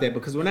stories about that,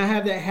 because when I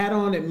have that hat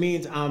on, it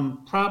means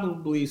I'm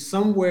probably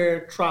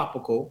somewhere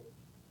tropical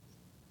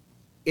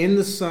in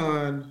the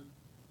sun,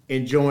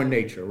 enjoying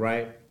nature,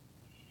 right?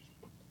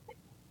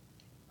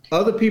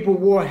 Other people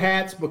wore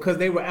hats because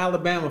they were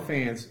Alabama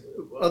fans.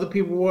 Other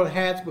people wore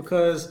hats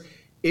because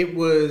it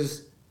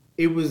was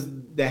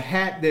the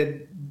hat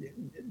that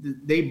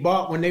they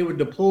bought when they were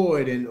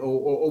deployed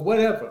or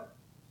whatever.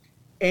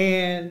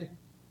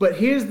 But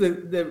here's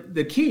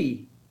the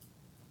key.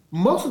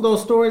 Most of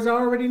those stories I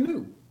already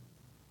knew.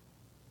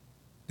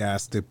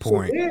 That's the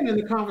point. So then in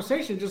the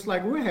conversation, just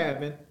like we're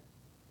having,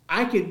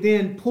 I could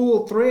then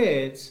pull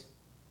threads,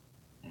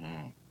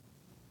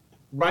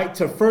 right,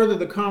 to further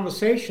the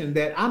conversation,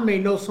 that I may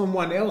know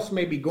someone else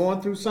may be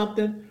going through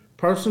something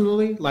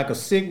personally, like a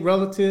sick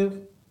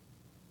relative,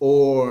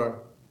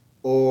 or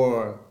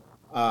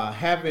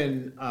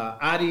having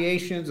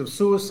ideations of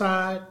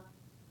suicide,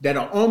 that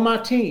are on my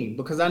team,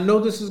 because I know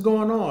this is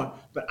going on,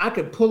 but I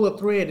could pull a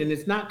thread, and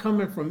it's not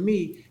coming from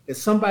me.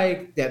 It's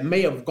somebody that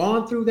may have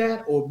gone through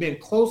that or been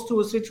close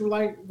to a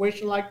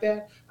situation like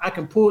that. I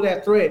can pull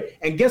that thread.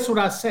 And guess what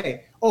I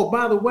say? Oh,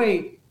 by the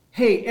way,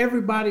 hey,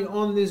 everybody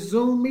on this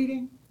Zoom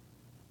meeting,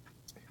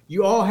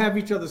 you all have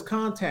each other's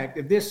contact.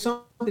 If there's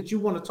something that you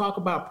want to talk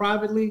about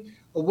privately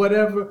or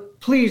whatever,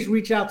 please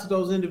reach out to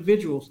those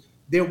individuals.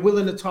 They're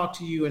willing to talk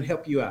to you and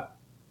help you out.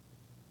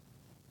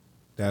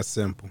 That's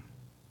simple.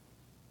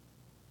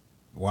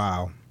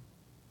 Wow.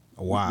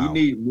 We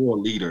need more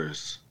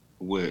leaders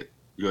with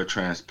your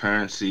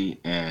transparency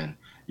and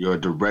your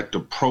direct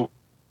approach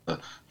to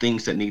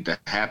things that need to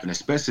happen,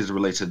 especially as it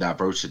relates to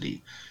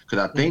diversity.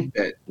 Because I think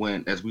that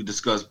as we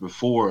discussed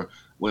before,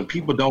 when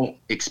people don't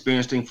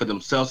experience things for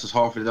themselves, it's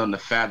hard for them to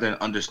fathom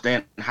and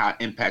understand how it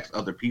impacts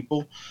other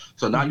people.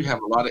 So now you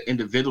have a lot of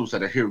individuals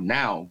that are here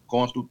now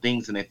going through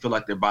things, and they feel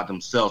like they're by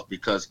themselves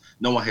because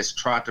no one has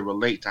tried to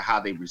relate to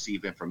how they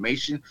receive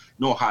information,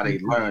 nor how they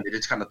learn. They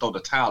just kind of throw the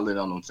towel in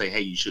on them and say,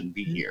 hey, you shouldn't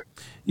be here.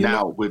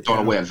 We're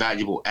throwing away a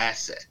valuable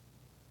asset.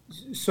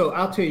 So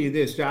I'll tell you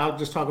this. I'll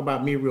just talk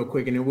about me real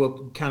quick, and then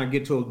we'll kind of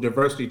get to a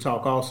diversity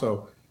talk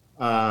also.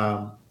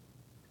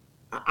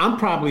 I'm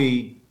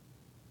probably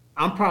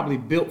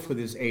built for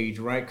this age,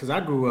 right? Because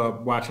I grew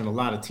up watching a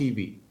lot of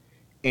TV,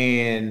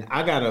 and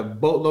I got a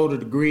boatload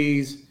of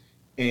degrees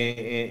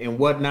and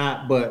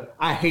whatnot, but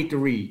I hate to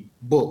read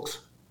books.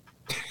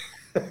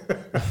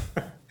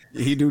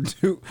 He do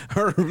too.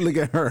 Her, look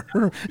at her.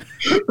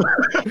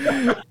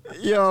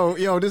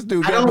 yo, this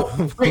dude.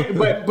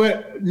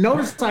 But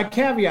notice I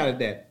caveated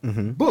that.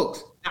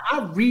 Books. Now,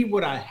 I read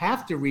what I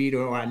have to read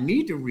or I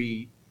need to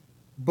read,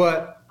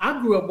 but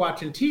I grew up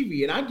watching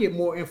TV, and I get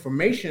more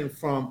information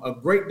from a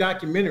great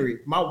documentary.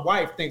 My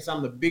wife thinks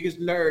I'm the biggest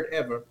nerd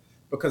ever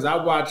because I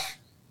watch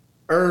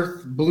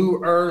Earth, Blue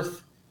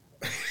Earth,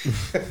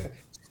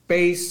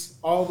 space,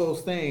 all those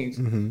things.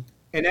 And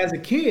as a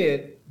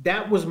kid,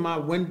 that was my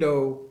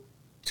window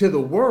to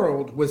the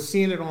world, was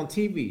seeing it on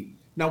TV.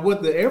 Now,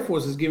 what the Air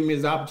Force has given me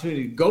is the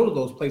opportunity to go to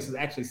those places,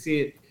 actually see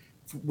it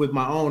with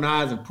my own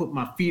eyes and put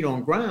my feet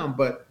on ground.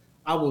 But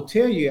I will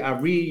tell you, I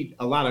read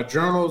a lot of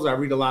journals, I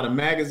read a lot of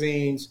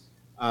magazines,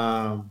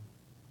 but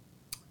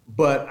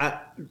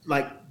I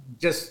like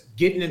just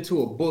getting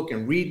into a book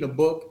and reading a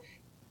book.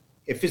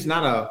 If it's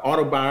not an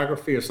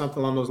autobiography or something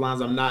along those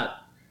lines, I'm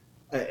not,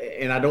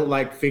 and I don't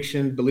like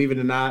fiction, believe it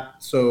or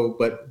not. So,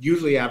 but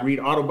usually I read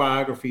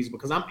autobiographies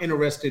because I'm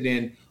interested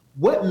in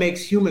what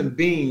makes human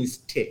beings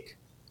tick.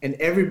 And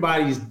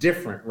everybody's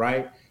different,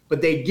 right?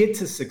 But they get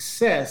to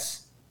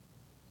success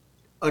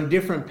on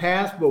different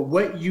paths. But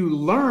what you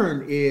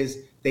learn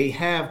is they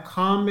have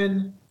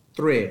common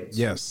threads.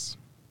 Yes.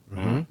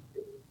 And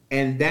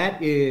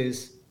that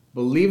is,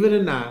 believe it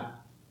or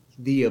not,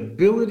 the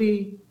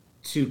ability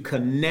to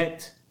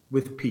connect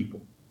with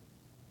people.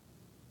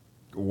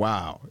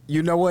 Wow.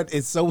 You know what?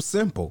 It's so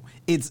simple.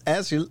 It's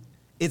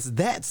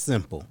that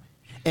simple.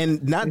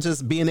 And not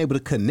just being able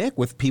to connect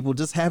with people,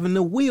 just having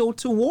the will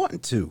to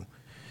want to.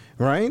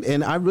 Right.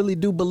 And I really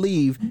do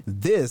believe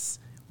this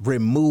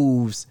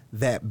removes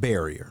that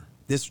barrier.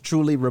 This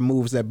truly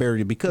removes that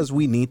barrier, because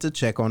we need to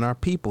check on our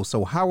people.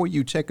 So how are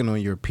you checking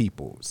on your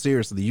people?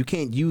 Seriously, you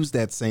can't use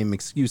that same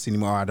excuse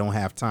anymore. I don't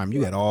have time.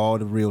 You got all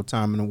the real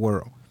time in the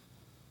world.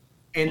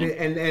 And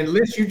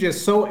unless you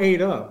just so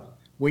ate up,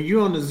 when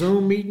you're on the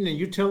Zoom meeting and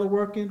you're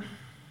teleworking,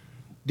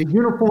 the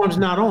uniform's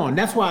not on.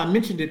 That's why I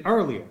mentioned it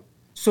earlier.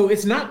 So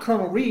it's not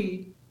Colonel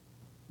Reed.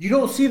 You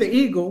don't see the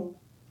eagle.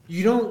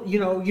 You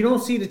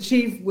don't see the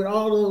chief with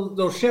all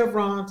those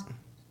chevrons.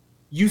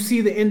 You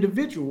see the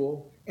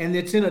individual, and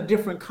it's in a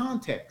different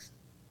context.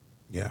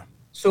 Yeah.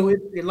 So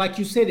like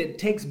you said, it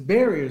takes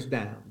barriers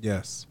down.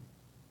 Yes.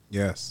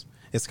 Yes.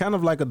 It's kind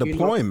of like a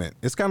deployment.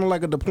 It's kind of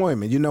like a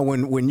deployment. You know,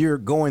 when you're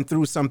going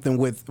through something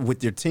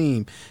with your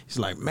team, it's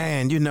like,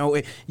 man, you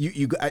know,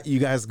 you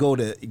guys go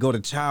to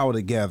chow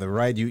together,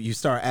 right? You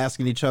start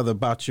asking each other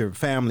about your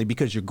family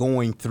because you're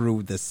going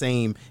through the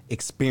same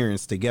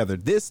experience together.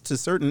 This, to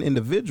certain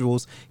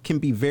individuals, can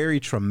be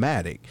very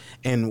traumatic.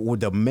 And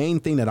the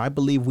main thing that I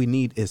believe we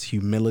need is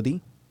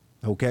humility.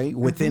 Okay,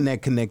 within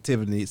that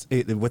connectivity,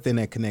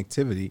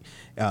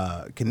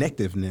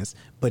 connectiveness,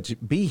 but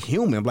be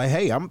human. Like,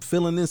 hey, I'm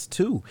feeling this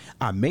too.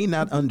 I may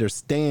not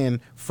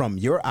understand from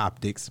your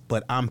optics,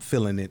 but I'm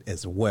feeling it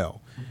as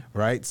well,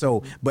 right?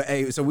 So, but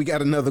hey, so we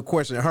got another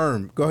question.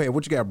 Herm, go ahead.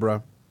 What you got,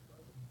 bro?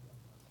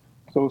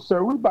 So,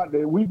 sir, we about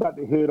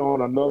to hit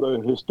on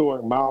another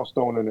historic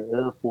milestone in the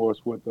Air Force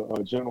with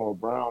the General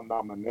Brown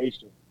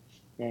nomination.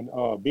 And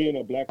being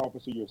a black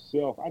officer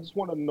yourself, I just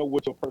want to know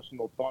what your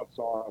personal thoughts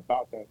are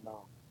about that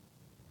now.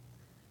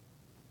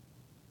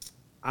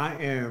 I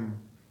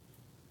am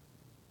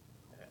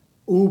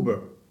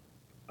uber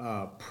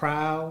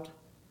proud.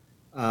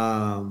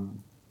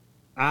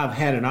 I've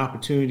had an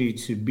opportunity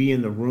to be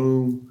in the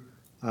room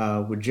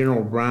with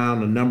General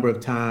Brown a number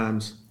of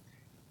times,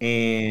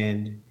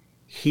 and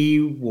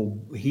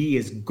he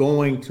is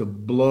going to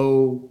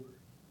blow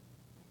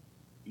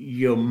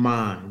your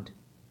mind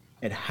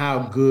at how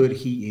good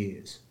he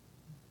is.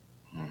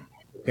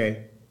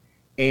 Okay.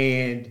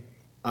 And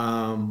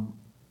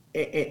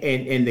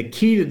the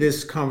key to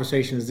this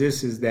conversation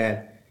is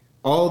that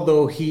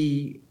although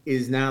he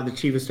is now the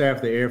Chief of Staff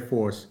of the Air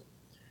Force,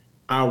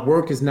 our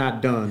work is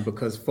not done,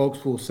 because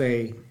folks will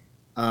say,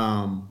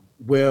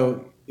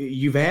 well,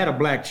 you've had a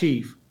black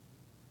chief.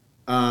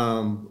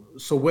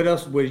 So what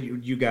else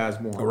would you guys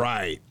want?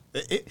 Right.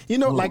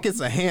 Like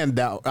it's a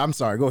handout. I'm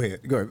sorry. Go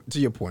ahead. To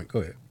your point. Go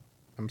ahead.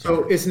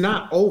 So it's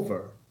not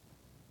over.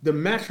 The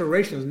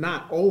maturation is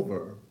not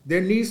over.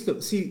 There needs to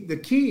the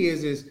key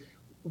is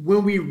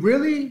when we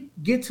really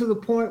get to the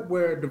point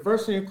where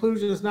diversity and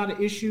inclusion is not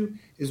an issue,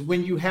 is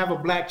when you have a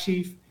black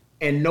chief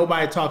and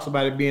nobody talks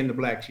about it being the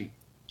black chief.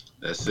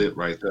 That's it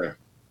right there.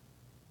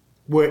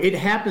 Where it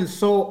happens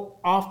so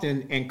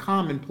often and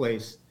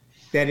commonplace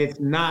that it's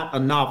not a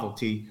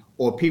novelty,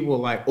 or people are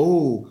like,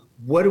 oh,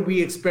 what do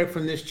we expect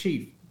from this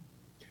chief?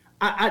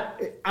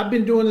 I've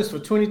been doing this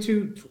for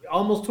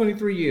almost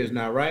 23 years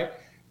now, right?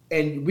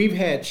 And we've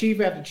had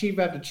chief after chief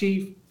after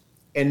chief,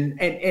 and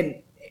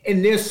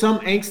there's some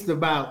angst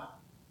about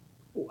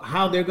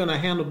how they're going to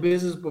handle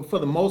business, but for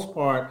the most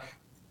part,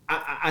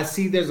 I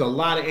see there's a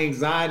lot of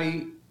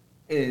anxiety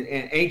and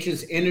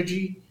anxious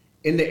energy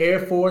in the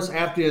Air Force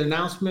after the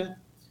announcement,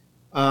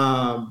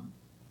 and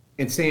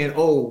saying,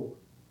 "Oh,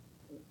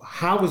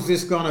 how is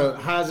this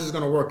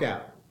gonna work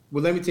out?"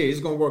 Well, let me tell you,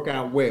 it's going to work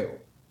out well.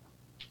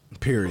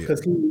 Period.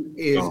 Because he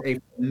is a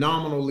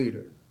phenomenal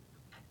leader.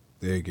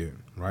 There you go.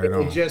 Right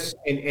on.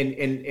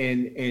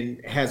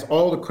 And has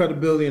all the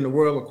credibility in the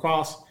world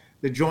across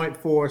the joint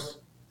force.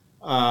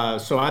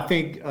 So I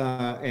think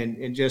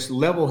and just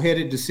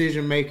level-headed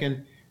decision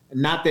making.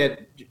 Not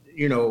that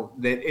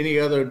that any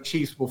other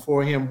chiefs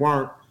before him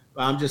weren't.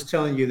 But I'm just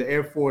telling you, the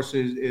Air Force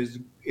is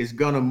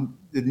gonna,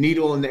 the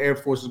needle in the Air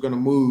Force is gonna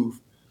move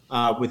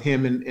with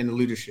him in the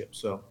leadership.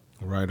 So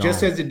right on.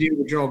 Just as it did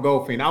with General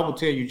Goldfein, I will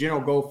tell you,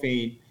 General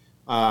Goldfein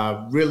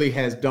really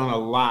has done a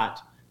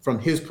lot from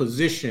his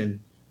position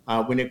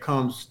when it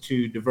comes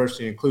to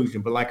diversity and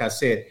inclusion. But like I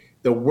said,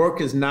 the work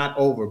is not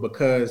over,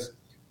 because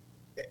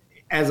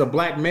as a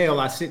black male,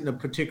 I sit in a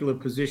particular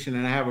position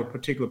and I have a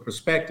particular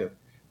perspective,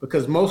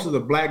 because most of the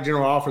black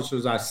general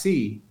officers I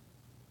see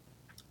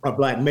are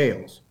black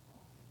males,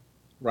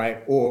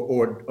 right?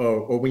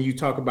 Or when you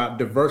talk about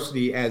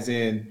diversity as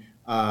in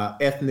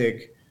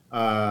ethnic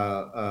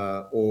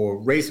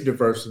or race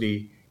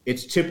diversity,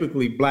 it's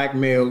typically black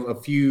males, a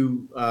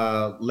few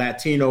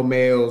Latino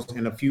males,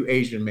 and a few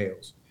Asian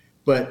males.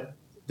 But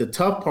the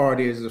tough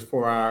part is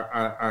for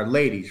our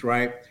ladies,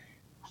 right?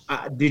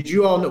 Did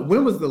you all know,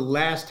 when was the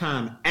last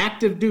time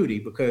active duty,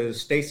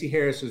 because Stacey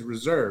Harris is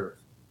reserve,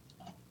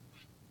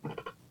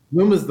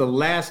 when was the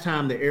last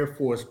time the Air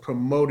Force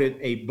promoted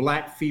a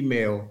black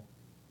female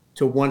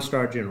to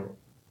 1-star general?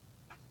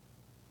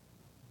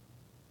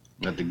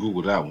 I have to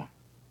Google that one.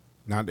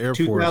 Not Air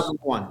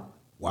 2001. Force.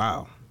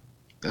 Wow.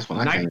 That's when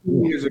I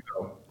 19 years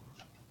ago.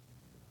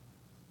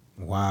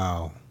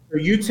 Wow. Are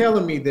you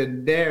telling me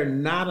that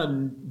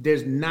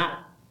there's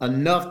not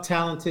enough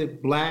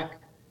talented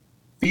black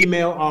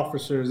female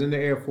officers in the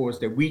Air Force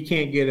that we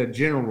can't get a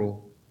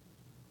general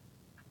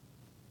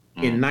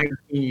in 19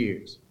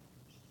 years?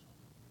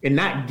 And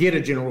not get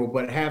a general,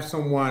 but have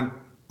someone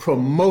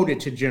promoted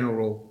to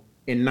general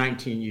in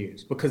 19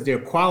 years, because there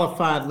are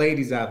qualified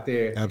ladies out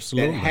there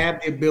Absolutely. that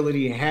have the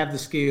ability and have the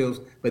skills,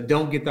 but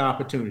don't get the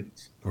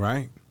opportunities.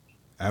 Right.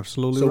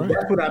 Absolutely. So right.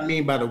 that's what I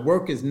mean by the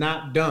work is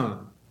not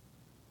done.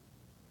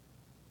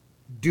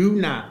 Do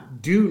not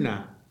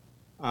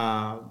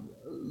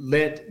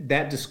let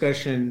that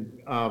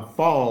discussion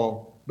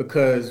fall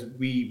because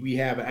we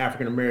have an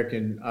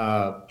African-American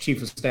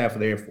chief of staff of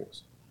the Air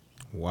Force.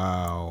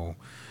 Wow.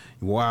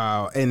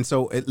 And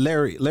so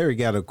Larry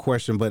got a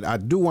question, but I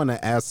do want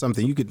to ask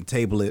something. You can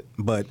table it,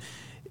 but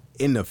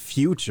in the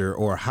future,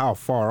 or how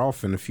far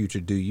off in the future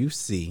do you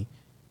see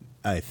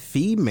a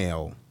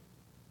female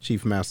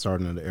Chief Master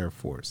Sergeant of the Air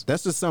Force?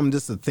 That's just something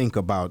just to think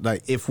about,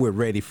 like if we're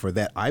ready for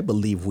that. I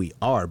believe we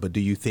are, but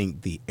do you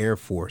think the Air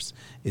Force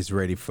is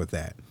ready for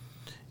that?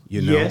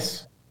 You know?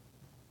 Yes.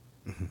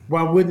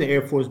 Why wouldn't the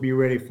Air Force be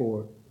ready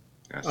for it?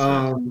 That's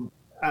right.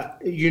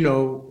 You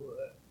know,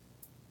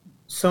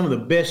 some of the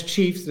best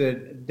chiefs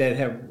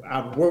that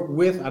I've worked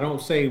with, I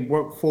don't say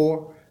work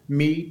for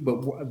me,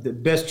 but the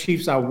best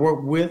chiefs I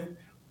worked with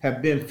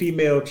have been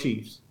female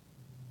chiefs.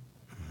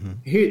 Mm-hmm.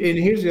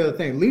 Here's the other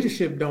thing: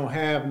 leadership don't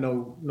have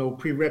no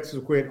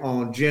prerequisite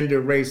on gender,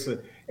 race,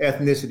 or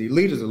ethnicity.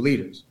 Leaders are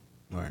leaders.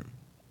 Right.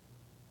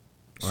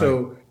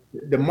 So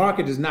the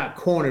market is not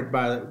cornered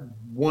by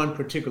one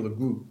particular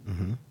group.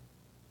 Mm-hmm.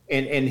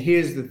 And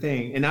here's the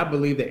thing, and I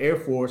believe the Air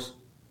Force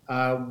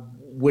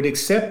would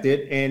accept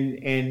it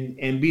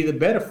and be the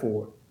better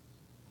for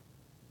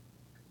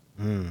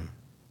it. Mm.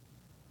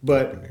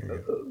 But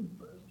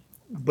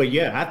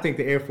yeah, I think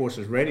the Air Force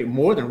is ready,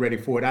 more than ready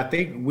for it. I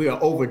think we are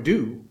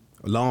overdue.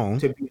 Long.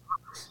 To be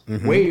honest.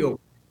 Mm-hmm. Way over.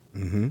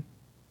 Mm-hmm.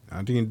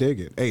 I didn't dig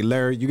it. Hey,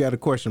 Larry, you got a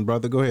question,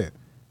 brother? Go ahead.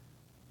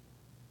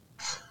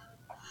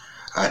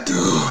 I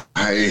do.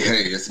 Hey,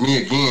 it's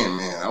me again,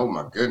 man. Oh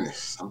my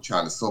goodness. I'm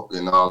trying to soak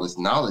in all this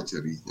knowledge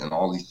of these and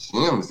all these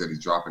gems that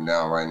he's dropping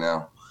down right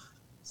now.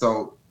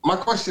 So my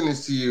question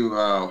is to you,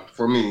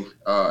 for me,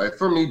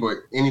 but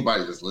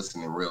anybody that's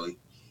listening, really.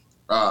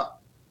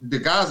 The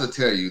guys will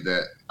tell you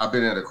that I've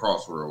been at a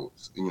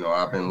crossroads. You know,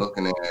 I've been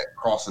looking at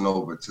crossing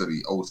over to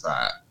the O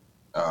side.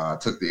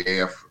 Took the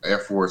Air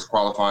Force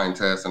qualifying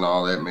test and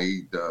all that,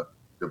 made the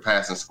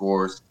passing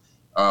scores.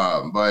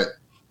 But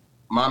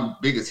my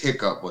biggest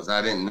hiccup was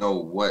I didn't know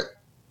what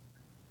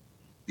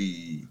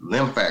the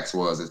LIMFACs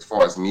was as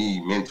far as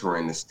me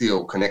mentoring and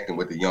still connecting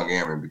with the young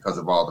airmen because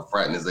of all the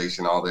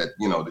fraternization, all that,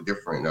 you know, the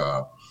different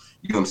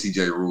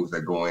UMCJ rules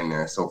that go in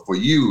there. So for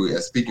you,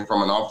 as speaking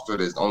from an officer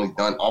that's only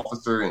done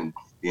officer and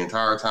the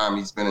entire time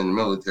he's been in the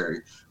military,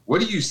 what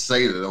do you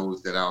say to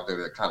those that out there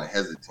that are kind of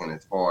hesitant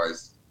as far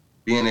as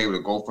being able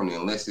to go from the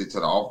enlisted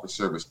to the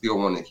officer, but still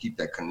want to keep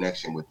that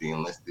connection with the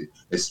enlisted,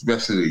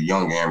 especially the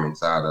young airman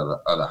side of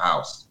the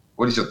house?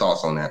 What is your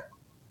thoughts on that?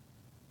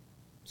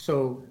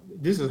 So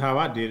this is how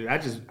I did it.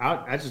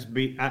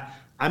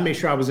 I made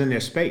sure I was in their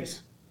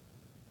space.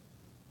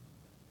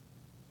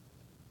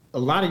 A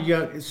lot of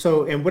young,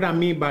 and what I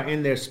mean by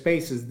in their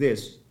space is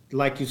this,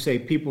 like you say,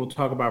 people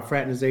talk about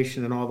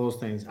fraternization and all those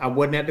things. I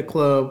wasn't at the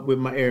club with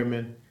my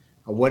airmen.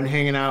 I wasn't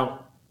hanging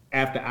out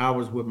after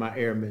hours with my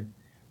airmen,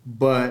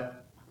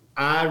 but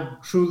I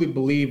truly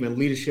believe in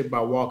leadership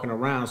by walking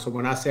around. So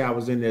when I say I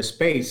was in their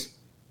space,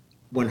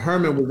 when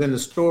Herman was in the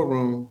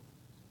storeroom,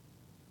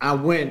 I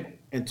went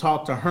and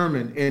talked to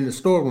Herman in the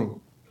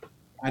storeroom.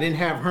 I didn't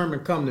have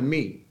Herman come to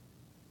me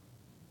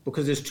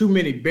because there's too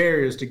many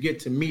barriers to get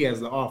to me as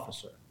the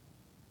officer,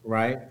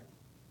 right?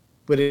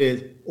 But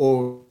Herman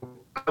will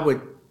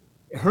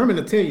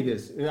tell you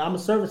this. I'm a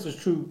services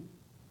troop,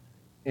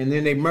 and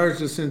then they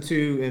merged us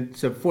into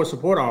for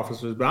support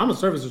officers, but I'm a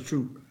services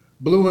troop,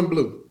 blue and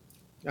blue.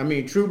 I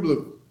mean, true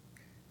blue.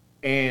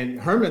 And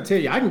Herman will tell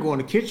you, I can go in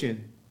the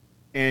kitchen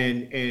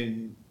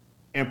and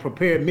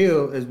prepare a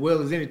meal as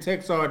well as any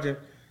tech sergeant,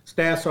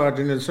 staff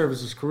sergeant in the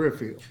services career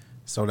field.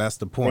 So that's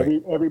the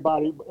point.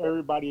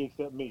 Everybody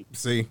except me.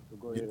 See,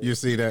 you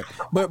see that,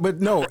 but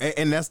no,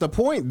 and that's the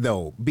point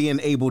though. Being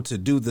able to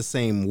do the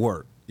same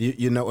work,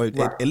 you know, right.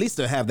 At least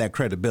to have that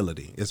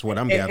credibility is what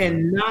I'm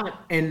gathering,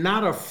 and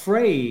not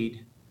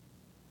afraid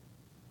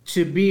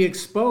to be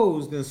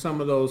exposed in some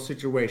of those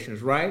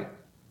situations, right?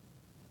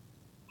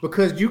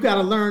 Because you got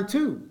to learn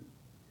too.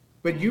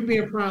 But you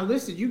being prime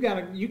listed, you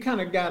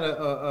kind of got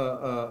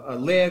a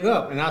leg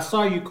up. And I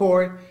saw you,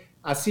 Corey.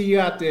 I see you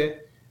out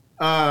there.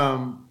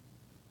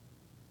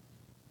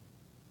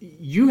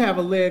 You have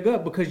a leg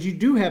up because you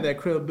do have that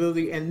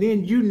credibility, and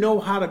then you know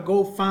how to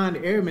go find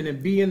airmen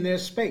and be in their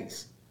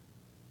space.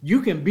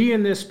 You can be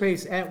in their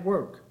space at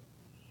work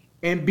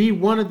and be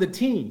one of the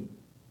team.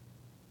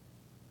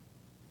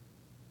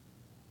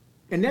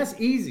 And that's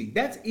easy.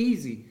 That's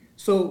easy.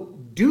 So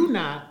do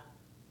not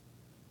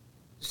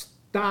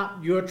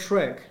stop your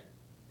trek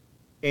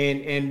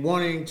and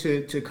wanting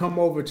to come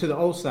over to the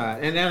O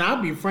side. And then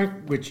I'll be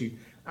frank with you.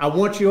 I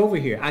want you over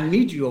here. I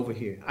need you over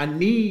here. I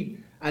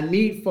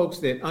need folks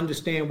that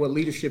understand what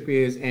leadership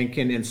is and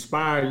can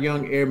inspire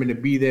young airmen to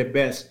be their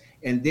best,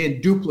 and then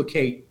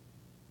duplicate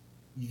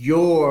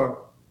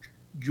your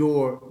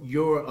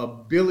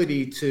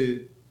ability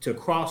to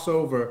cross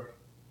over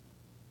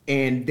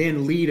and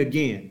then lead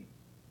again.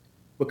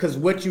 Because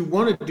what you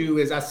want to do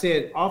is, I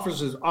said,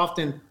 officers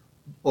often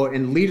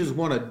and leaders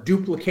want to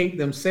duplicate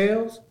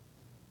themselves.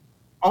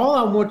 All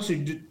I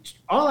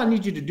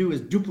need you to do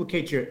is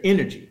duplicate your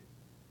energy.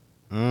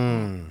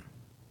 I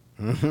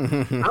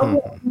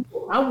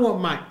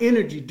want my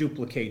energy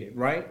duplicated,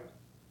 right?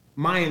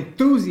 My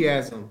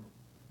enthusiasm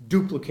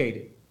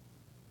duplicated.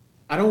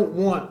 I don't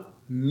want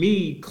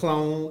me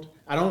cloned.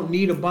 I don't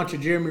need a bunch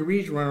of Jeremy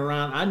Reeds running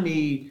around. I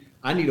need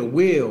a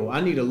Will.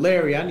 I need a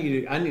Larry. I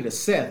need a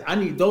Seth. I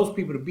need those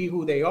people to be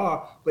who they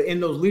are, but in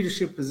those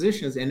leadership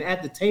positions and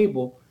at the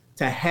table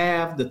to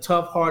have the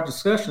tough, hard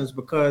discussions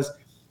because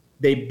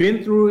they've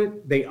been through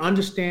it, they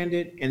understand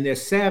it, and they're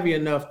savvy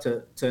enough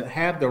to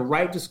have the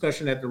right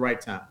discussion at the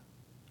right time.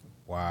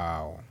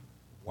 Wow.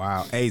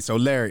 Hey, so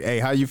Larry, hey,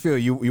 how you feel?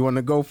 You want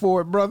to go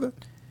for it, brother?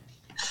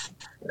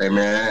 Hey,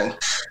 man.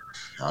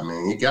 I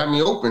mean, he got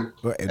me open.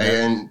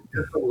 And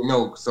just so you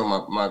know, so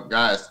my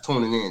guy's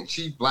tuning in.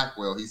 Chief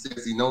Blackwell, he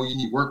says he know you,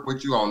 he worked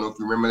with you. I don't know if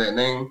you remember that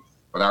name,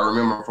 but I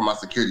remember him from my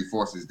security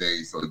forces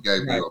days. So he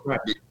gave me a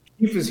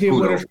Chief is here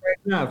with us right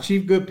now.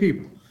 Chief, good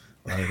people.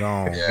 Right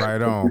on,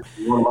 right on.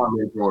 One of my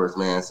mentors,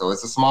 man. So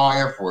it's a small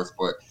Air Force,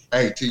 but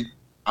hey, Chief,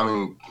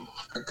 Colonel,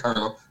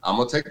 I'm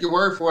gonna take your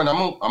word for it.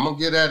 I'm gonna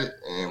get at it,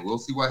 and we'll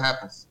see what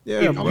happens. Yeah,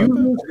 if you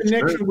lose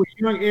connection with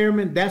young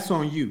airmen, that's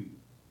on you.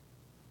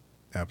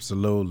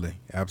 Absolutely.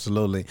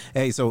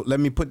 Hey, so let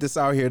me put this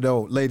out here,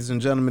 though, ladies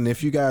and gentlemen.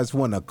 If you guys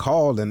want to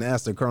call and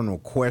ask the Colonel a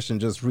question,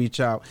 just reach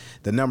out.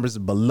 The numbers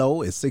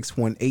below is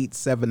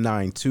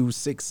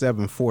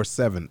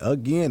 618-792-6747.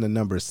 Again, the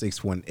number is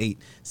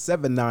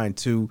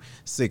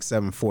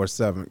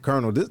 618-792-6747.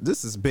 Colonel,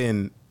 this has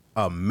been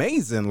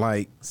amazing.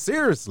 Like,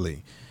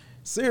 seriously,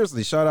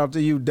 shout out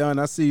to you, Dunn.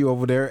 I see you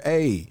over there.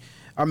 Hey,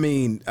 I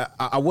mean,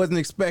 I wasn't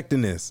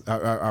expecting this.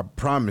 I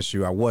promise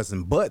you I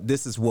wasn't. But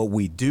this is what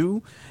we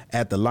do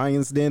at the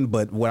Lions Den.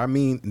 But what I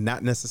mean,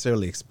 not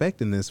necessarily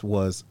expecting this,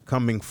 was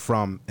coming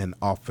from an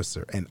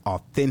officer, an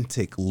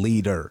authentic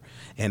leader.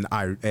 And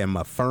I am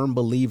a firm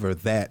believer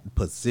that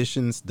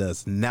positions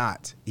does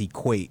not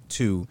equate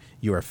to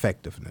your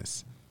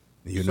effectiveness.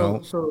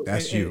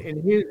 That's you.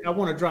 And here, I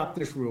want to drop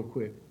this real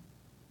quick.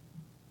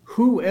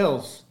 Who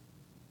else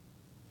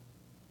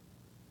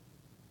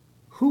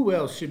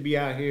should be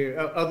out here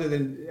other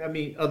than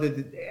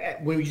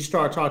when you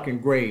start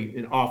talking grade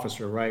and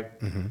officer, right?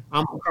 Mm-hmm.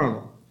 I'm a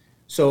colonel.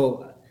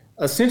 So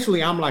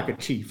essentially I'm like a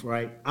chief,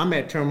 right? I'm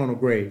at terminal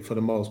grade for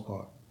the most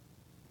part.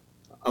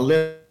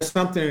 Unless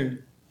something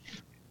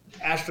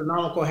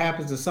astronomical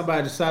happens and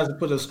somebody decides to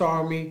put a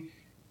star on me,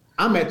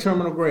 I'm at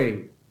terminal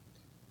grade.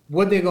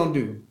 What they gonna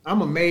do?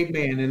 I'm a made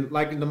man, and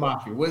like in the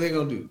mafia, what are they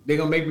gonna do? They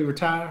gonna make me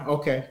retire?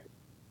 Okay.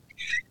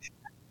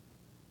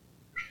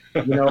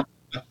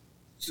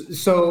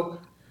 So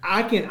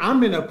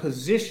I'm in a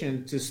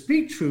position to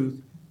speak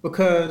truth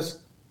because,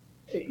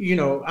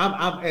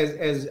 I'm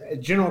as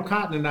General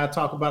Cotton and I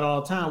talk about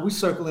all the time, we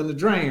circle in the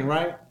drain,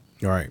 right?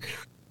 All right.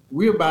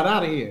 We're about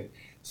out of here.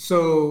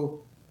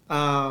 So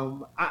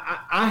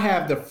I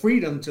have the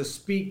freedom to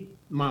speak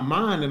my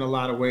mind in a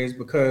lot of ways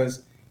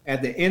because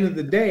at the end of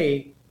the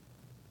day,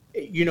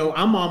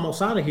 I'm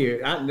almost out of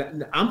here.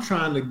 I'm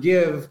trying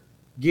to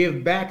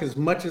give back as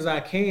much as I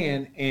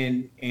can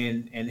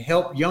and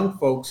help young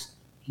folks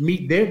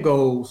meet their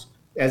goals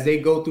as they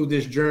go through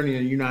this journey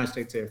in the United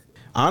States Air Force.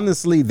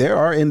 Honestly, there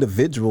are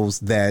individuals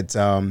that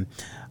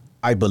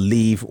I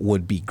believe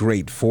would be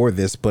great for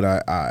this, but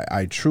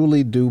I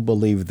truly do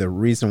believe the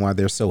reason why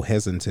they're so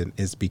hesitant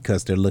is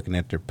because they're looking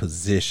at their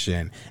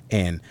position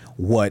and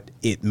what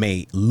it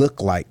may look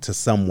like to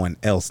someone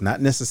else, not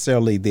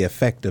necessarily the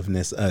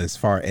effectiveness as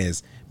far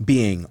as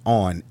being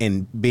on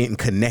and being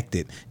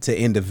connected to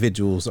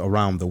individuals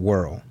around the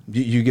world.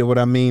 You get what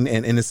I mean?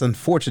 And it's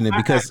unfortunate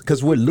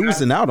because we're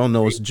losing out on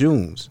those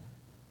Junes.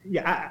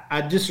 Yeah,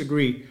 I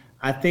disagree.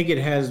 I think it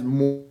has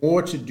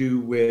more to do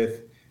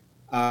with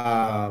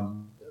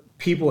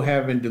people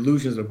having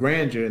delusions of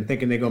grandeur and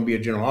thinking they're going to be a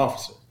general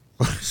officer.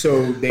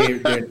 So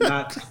they're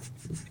not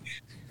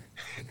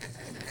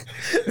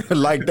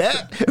like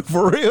that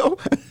for real.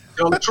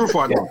 Tell the truth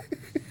on that.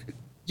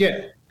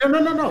 Yeah.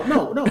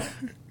 No.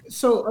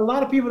 So a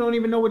lot of people don't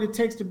even know what it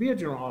takes to be a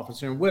general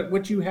officer and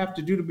what you have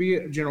to do to be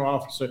a general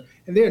officer.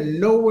 And they're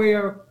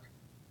nowhere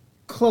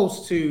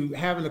close to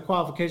having the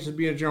qualifications to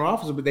be a general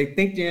officer, but they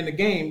think they're in the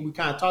game. We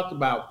kind of talked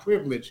about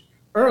privilege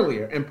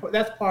earlier, and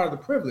that's part of the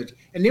privilege.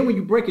 And then when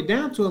you break it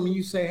down to them and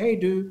you say, hey,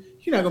 dude,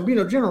 you're not going to be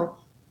no general,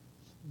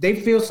 they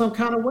feel some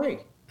kind of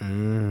way.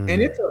 And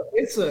it's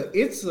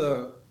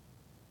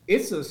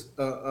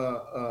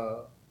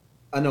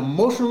an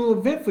emotional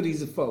event for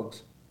these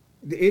folks.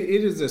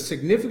 It is a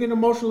significant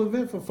emotional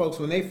event for folks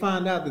when they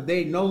find out that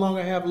they no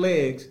longer have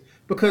legs,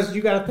 because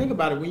you got to think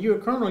about it. When you're a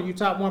colonel, you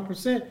top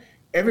 1%.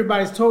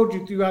 Everybody's told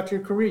you throughout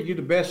your career, you're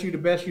the best, you're the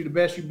best, you're the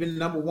best. You've been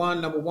number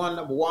one. Now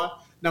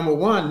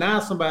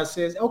somebody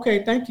says,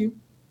 okay, thank you.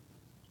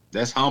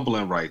 That's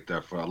humbling right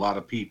there for a lot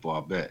of people,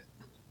 I bet.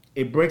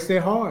 It breaks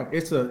their heart.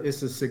 It's a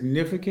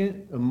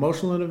significant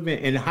emotional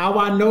event. And how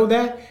I know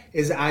that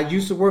is I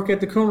used to work at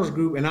the Colonels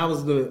Group, and I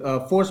was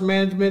the force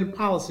management and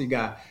policy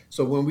guy.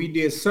 So when we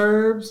did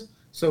SERVs,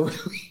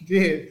 we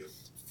did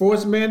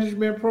force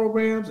management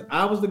programs,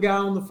 I was the guy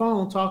on the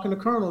phone talking to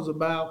colonels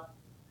about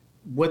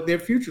what their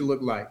future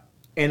looked like.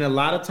 And a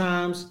lot of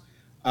times,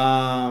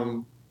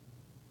 general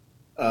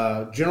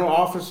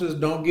officers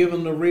don't give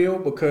them the real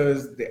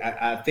because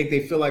I think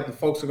they feel like the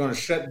folks are going to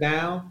shut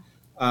down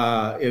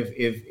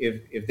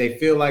if they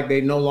feel like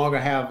they no longer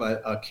have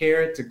a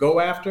carrot to go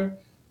after.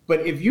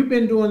 But if you've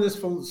been doing this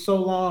for so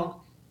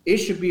long, it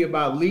should be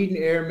about leading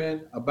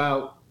airmen,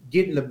 about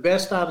getting the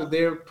best out of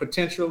their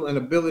potential and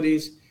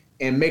abilities,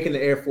 and making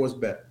the Air Force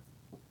better.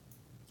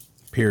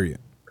 Period.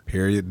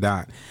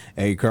 Dot.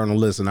 Hey, Colonel,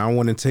 listen, I don't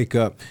want to take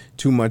up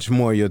too much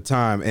more of your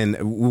time, and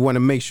we want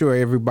to make sure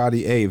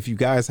everybody, hey, if you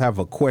guys have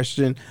a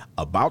question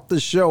about the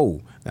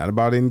show, not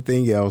about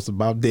anything else,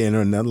 about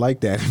dinner or nothing like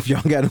that, if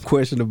y'all got a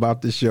question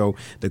about the show,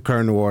 the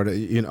Colonel or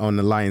on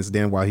the Lion's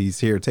Den while he's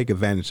here, take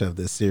advantage of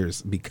this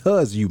series,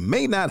 because you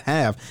may not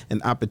have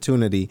an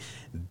opportunity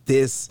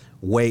this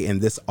way and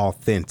this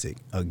authentic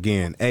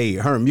again. Hey,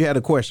 Herm, you had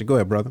a question. Go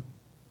ahead, brother.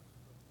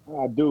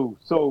 I do.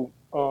 So,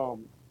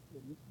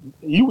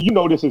 you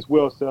know this as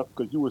well, Seth,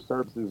 because you were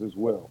services as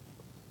well,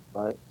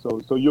 right?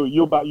 So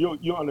you'll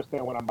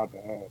understand what I'm about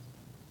to ask.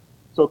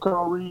 So,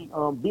 Colonel Reed,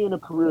 being a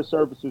career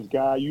services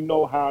guy, you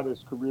know how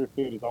this career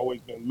field has always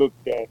been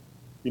looked at.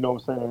 You know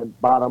what I'm saying?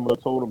 Bottom of the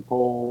totem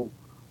pole,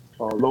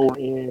 lower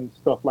end,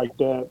 stuff like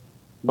that.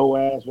 Low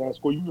ass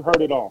score. You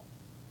heard it all.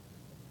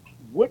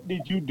 What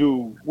did you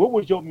do? What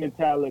was your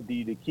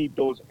mentality to keep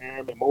those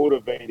airmen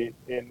motivated?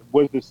 And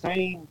was the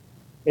same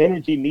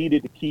energy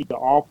needed to keep the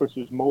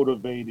officers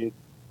motivated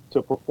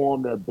to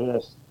perform their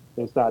best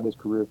inside this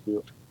career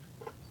field?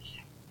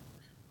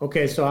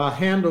 Okay, so I'll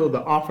handle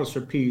the officer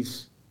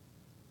piece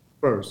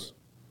first.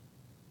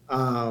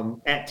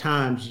 At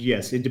times,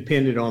 yes, it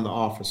depended on the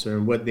officer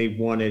and what they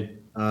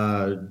wanted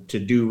to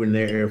do in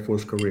their Air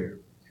Force career.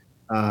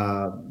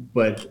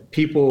 But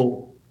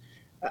people,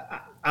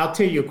 I'll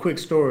tell you a quick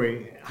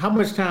story. How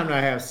much time do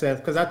I have, Seth?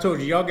 Because I told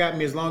you, y'all got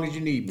me as long as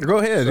you need me. Go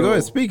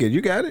ahead, speak it.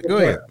 You got it. Go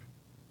ahead.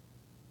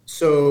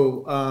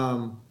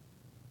 So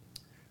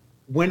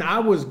when I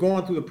was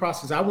going through the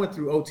process, I went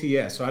through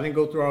OTS. So I didn't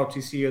go through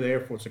ROTC or the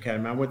Air Force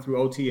Academy. I went through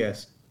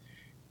OTS.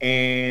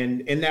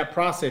 And in that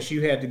process,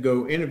 you had to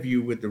go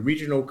interview with the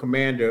regional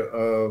commander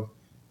of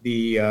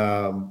the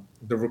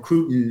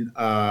recruiting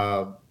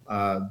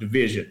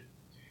division.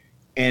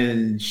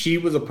 And she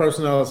was a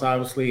personnelist,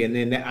 obviously. And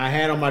then I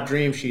had on my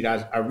dream sheet,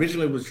 I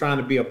originally was trying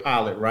to be a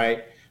pilot,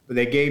 right? But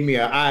they gave me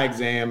an eye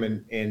exam,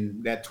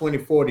 and that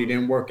 20/40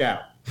 didn't work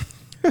out.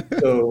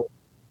 So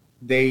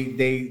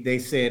they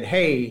said,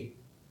 hey,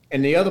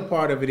 and the other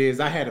part of it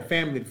is I had a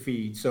family to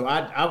feed. So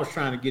I was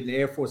trying to get in the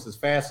Air Force as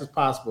fast as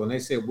possible. And they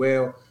said,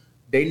 well,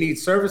 they need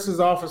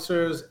services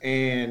officers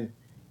and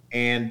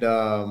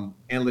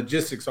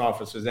logistics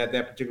officers at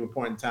that particular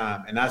point in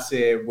time. And I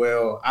said,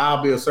 well,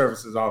 I'll be a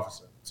services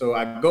officer. So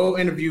I go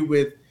interview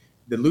with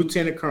the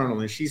lieutenant colonel,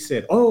 and she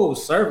said, oh,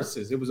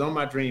 services. It was on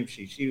my dream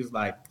sheet. She was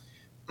like,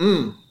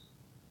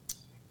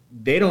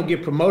 they don't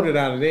get promoted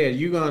out of there.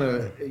 You're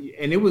gonna,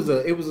 and it was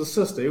a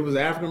sister. It was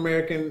an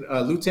African-American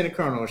lieutenant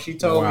colonel. She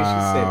told me, she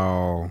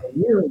said,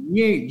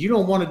 you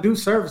don't want to do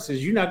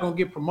services. You're not going to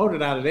get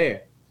promoted out of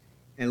there.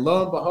 And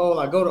lo and behold,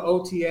 I go to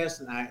OTS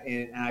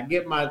and I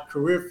get my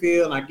career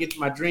field and I get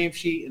my dream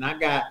sheet, and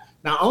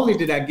not only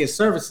did I get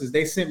services,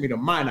 they sent me to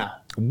Minot.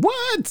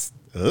 What?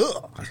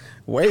 Ugh.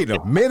 Wait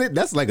a minute.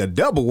 That's like a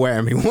double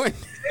whammy. What?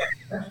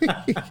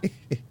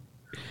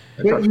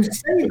 But you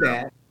say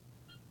that.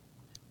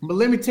 But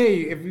let me tell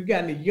you, if you've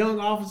got any young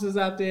officers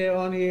out there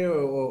on here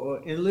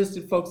or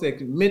enlisted folks that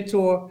can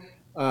mentor,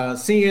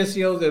 senior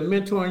NCOs that are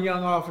mentoring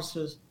young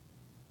officers,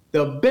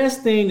 the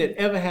best thing that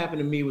ever happened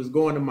to me was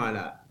going to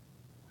Minot.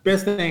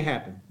 Best thing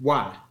happened.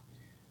 Why?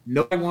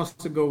 Nobody wants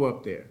to go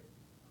up there.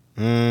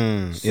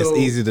 It's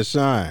easy to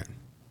shine.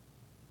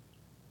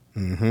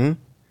 Mm-hmm.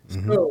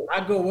 So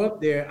I go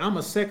up there. I'm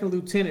a second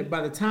lieutenant.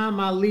 By the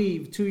time I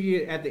leave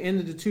at the end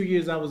of the 2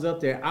 years I was up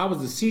there, I was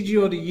the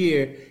CGO of the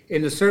year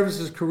in the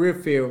services career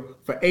field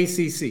for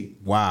ACC.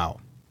 Wow.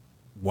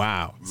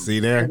 See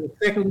there?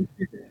 Second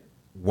lieutenant.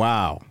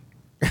 Wow.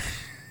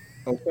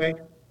 Okay.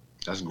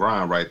 That's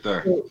grind right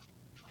there.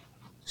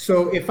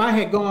 So if I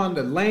had gone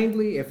to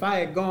Langley, if I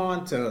had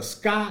gone to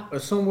Scott or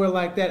somewhere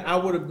like that, I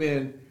would have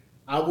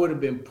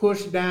been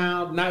pushed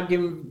down, not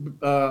given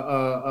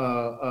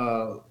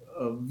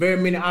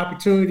very many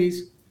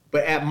opportunities.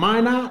 But at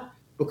Minot,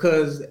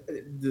 because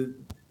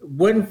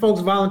wasn't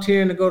folks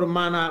volunteering to go to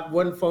Minot,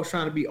 wasn't folks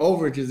trying to be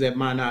overages at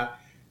Minot,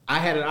 I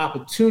had an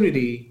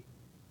opportunity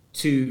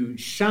to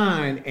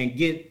shine and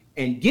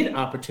get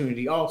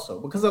opportunity also.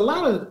 Because a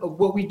lot of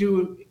what we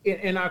do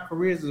in our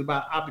careers is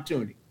about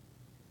opportunity.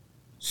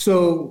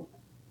 So,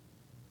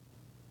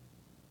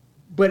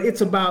 but it's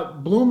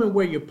about blooming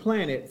where you're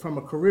planted from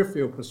a career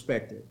field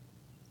perspective.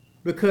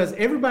 Because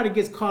everybody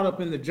gets caught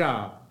up in the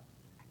job.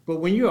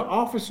 But when you're an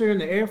officer in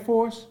the Air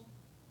Force,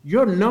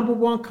 your number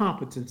one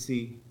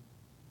competency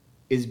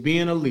is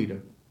being a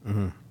leader.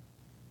 Mm-hmm.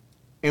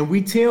 And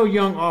we tell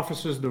young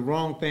officers the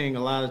wrong thing a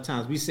lot of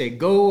times. We say,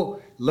 go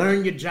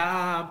learn your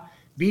job,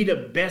 be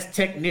the best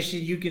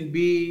technician you can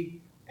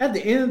be. At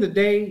the end of the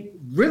day,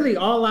 really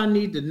all I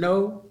need to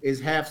know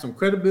is have some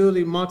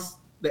credibility amongst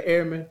the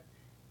airmen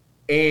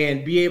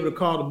and be able to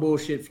call the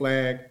bullshit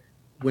flag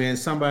when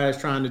somebody's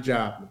trying to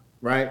job me,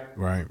 right?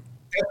 Right.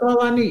 That's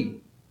all I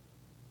need.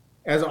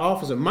 as an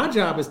officer, my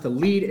job is to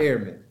lead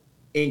airmen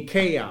in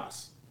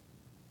chaos.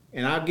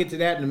 And I'll get to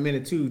that in a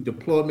minute too.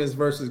 Deployments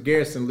versus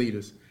garrison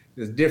leaders.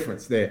 There's a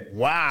difference there.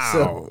 Wow.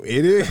 So,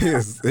 it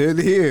is. It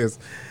is.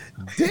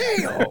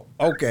 Damn.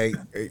 Okay.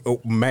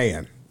 Oh,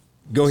 man.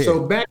 Go ahead.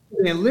 So back to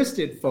the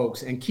enlisted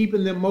folks and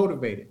keeping them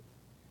motivated.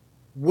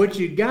 What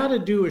you got to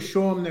do is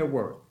show them their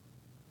worth.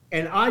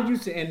 And I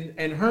used to,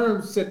 and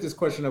Herm set this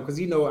question up because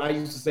I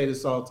used to say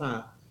this all the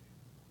time.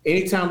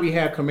 Anytime we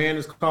have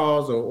commanders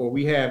calls or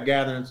we have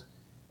gatherings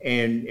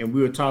and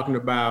we were talking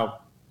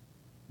about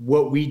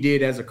what we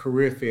did as a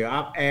career field,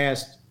 I've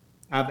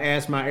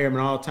asked my airmen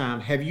all the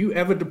time, have you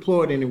ever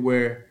deployed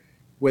anywhere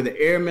where the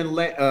airmen,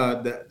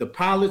 the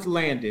pilots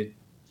landed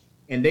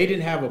and they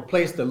didn't have a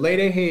place to lay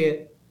their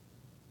head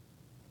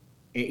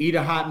and eat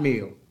a hot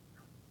meal,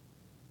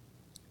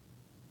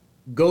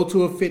 go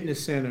to a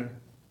fitness center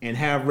and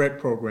have rec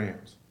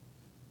programs?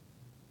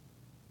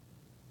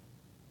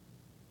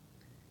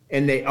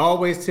 And they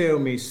always tell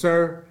me,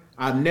 sir,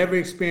 I've never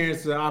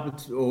experienced the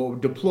opportunity or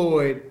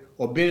deployed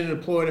or been in a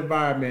deployed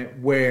environment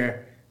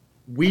where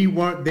we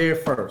weren't there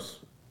first.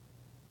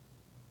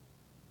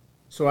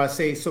 So I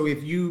say, so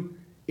if you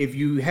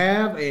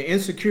have an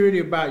insecurity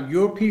about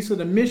your piece of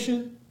the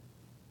mission,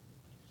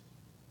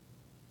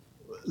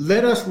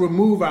 let us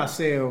remove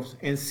ourselves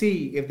and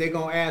see if they're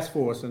going to ask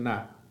for us or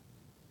not.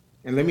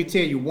 And let me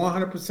tell you,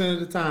 100%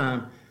 of the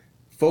time,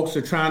 folks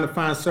are trying to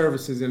find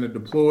services in a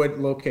deployed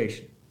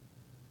location.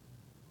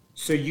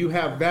 So you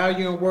have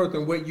value and worth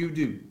in what you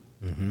do.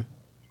 Mm-hmm.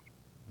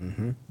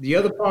 Mm-hmm. The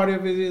other part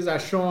of it is I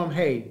show them,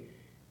 hey,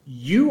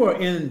 you are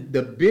in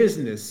the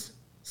business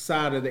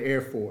side of the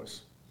Air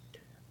Force.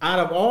 Out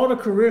of all the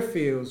career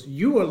fields,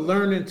 you are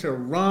learning to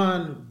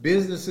run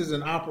businesses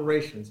and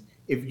operations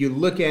if you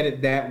look at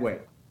it that way.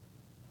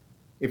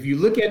 If you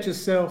look at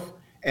yourself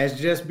as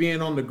just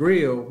being on the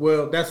grill,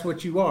 well, that's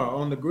what you are,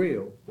 on the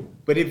grill.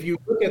 But if you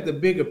look at the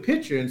bigger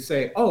picture and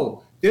say,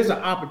 oh, there's an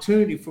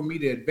opportunity for me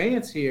to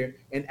advance here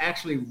and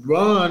actually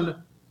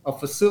run a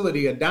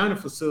facility, a dining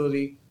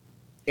facility,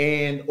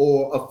 and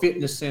or a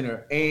fitness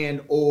center,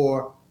 and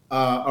or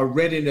a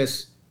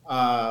readiness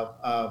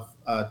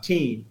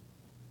team,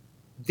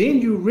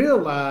 then you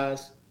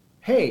realize,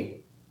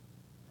 hey,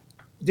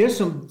 there's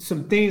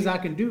some things I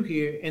can do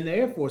here in the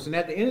Air Force. And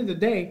at the end of the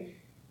day,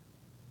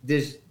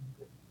 there's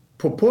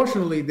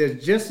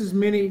just as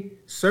many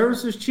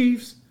services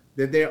chiefs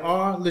that there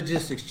are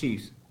logistics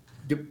chiefs,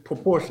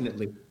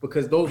 proportionately,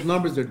 because those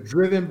numbers are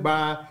driven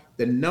by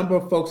the number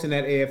of folks in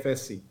that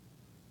AFSC.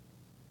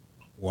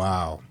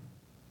 Wow,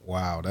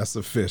 that's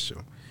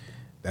official.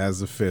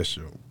 That's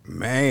official.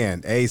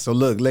 Man, hey, so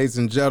look, ladies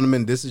and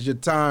gentlemen, this is your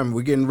time.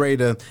 We're getting ready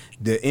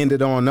to end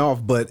it on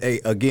off. But, hey,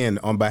 again,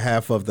 on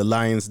behalf of the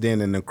Lions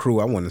Den and the crew,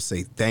 I want to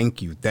say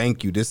thank you.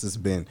 Thank you. This has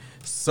been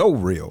so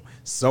real.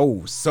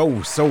 So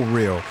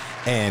real.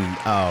 And,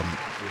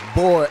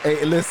 boy,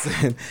 hey,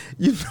 listen,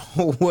 you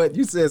know what?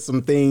 You said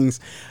some things,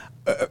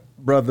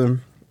 brother.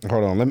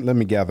 Hold on. Let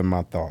me gather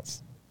my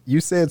thoughts.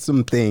 You said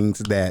some things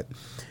that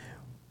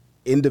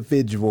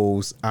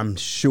individuals, I'm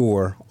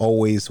sure,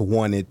 always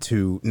wanted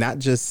to not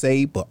just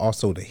say, but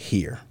also to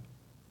hear,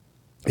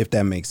 if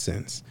that makes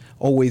sense.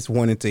 Always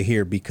wanted to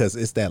hear, because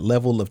it's that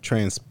level of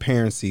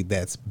transparency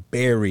that's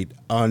buried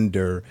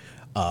under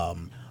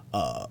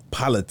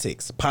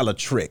politics,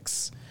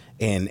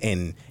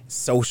 and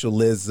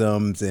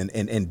socialisms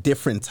and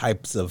different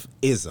types of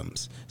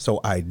isms. So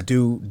I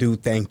do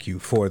thank you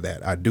for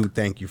that. I do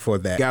thank you for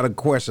that. Got a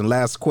question,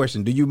 last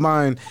question. Do you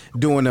mind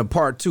doing a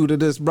part 2 to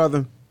this,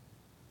 brother?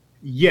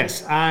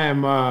 Yes, I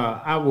am.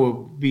 I will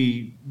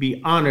be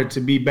honored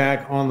to be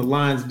back on the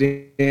Lions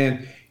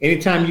Den.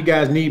 Anytime you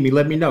guys need me,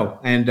 let me know.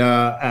 And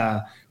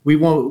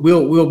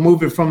we'll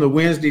move it from the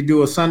Wednesday,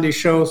 do a Sunday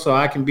show, so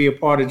I can be a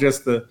part of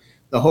just the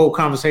whole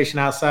conversation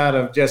outside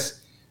of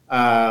just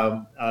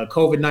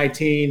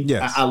COVID-19.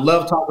 Yes. I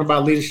love talking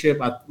about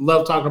leadership. I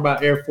love talking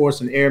about Air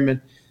Force and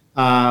airmen.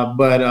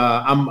 But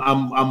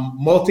I'm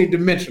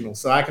multi-dimensional,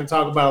 so I can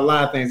talk about a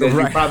lot of things, as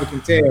you probably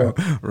can tell.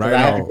 Right. I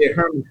have to get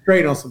Herman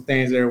straight on some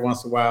things every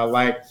once in a while.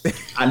 Like,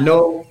 I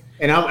know,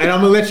 and I'm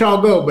gonna let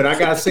y'all go, but I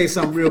gotta say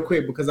something real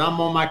quick, because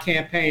I'm on my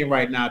campaign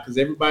right now, because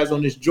everybody's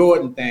on this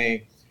Jordan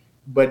thing.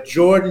 But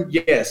Jordan,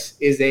 yes,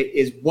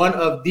 is one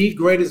of the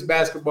greatest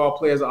basketball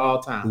players of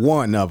all time.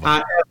 One of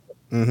them.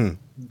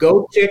 Mm-hmm.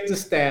 Go check the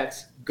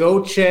stats.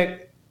 Go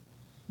check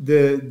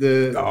the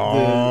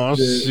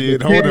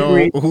shit. Hold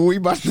on. Who we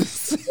about to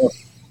say?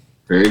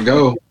 There you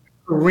go.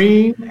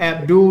 Kareem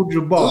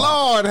Abdul-Jabbar.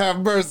 Lord have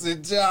mercy,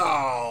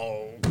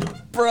 Joe.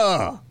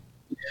 Bruh.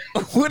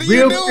 What are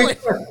you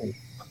doing?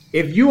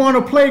 If you on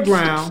a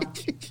playground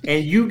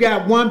and you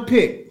got one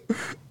pick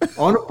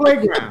on a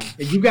playground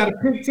and you got to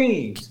pick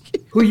teams,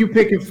 who you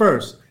picking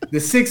first? The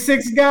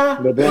 6'6" guy?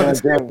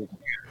 LeBron James.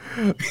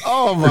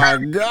 Oh my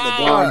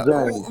God,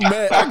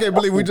 man! I can't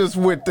believe we just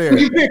went there.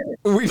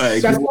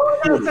 That's all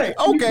I gotta say.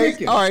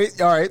 Okay, all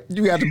right.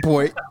 You got the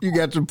point. You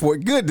got your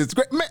point. Goodness,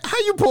 man, how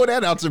you pull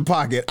that out your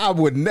pocket? I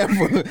would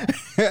never.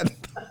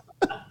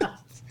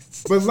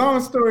 But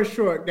long story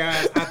short,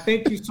 guys, I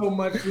thank you so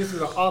much. This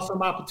is an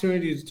awesome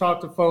opportunity to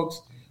talk to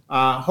folks.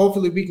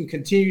 Hopefully we can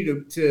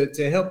continue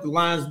to help the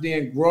Lions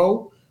Den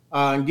grow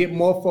and get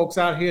more folks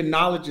out here.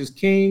 Knowledge is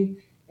king.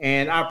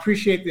 And I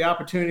appreciate the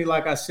opportunity,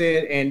 like I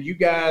said, and you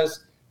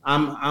guys,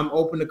 I'm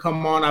open to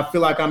come on. I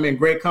feel like I'm in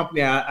great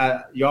company.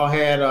 Y'all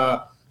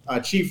had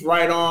Chief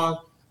Right On,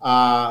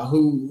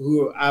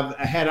 who I've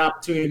had an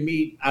opportunity to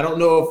meet. I don't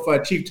know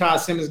if Chief Todd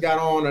Simmons got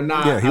on or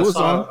not. Yeah, he was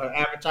on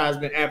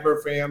an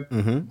advert for him.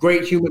 Mm-hmm.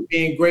 Great human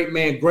being, great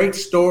man, great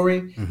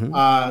story.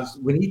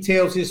 Mm-hmm. When he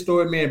tells his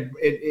story, man,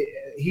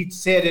 he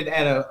said it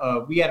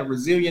at we had a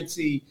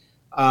resiliency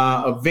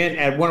event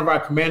at one of our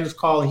commanders'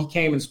 call, and he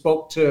came and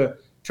spoke to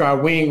our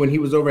wing when he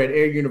was over at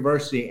Air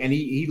University, and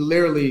he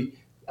literally,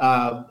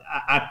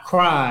 I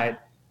cried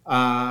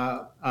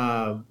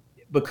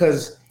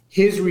because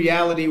his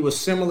reality was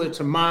similar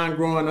to mine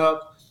growing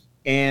up,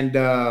 and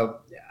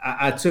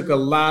I took a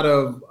lot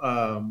of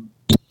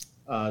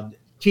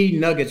key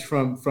nuggets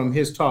from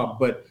his talk.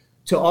 But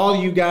to all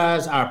you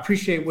guys, I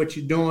appreciate what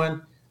you're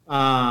doing,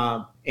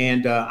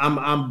 and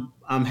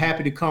I'm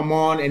happy to come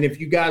on. And if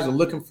you guys are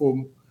looking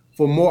for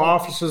more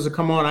officers to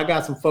come on, I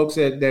got some folks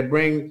that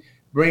bring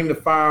the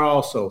fire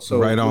also. So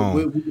right on.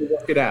 We'll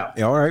work it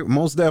out. All right,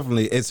 most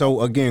definitely. And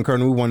so again,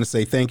 Colonel, we want to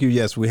say thank you.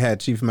 Yes, we had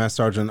Chief Master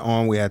Sergeant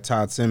on, we had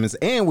Todd Simmons,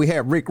 and we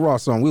had Rick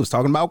Ross on. We was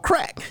talking about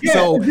crack. Yeah,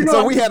 so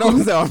we had all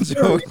I'm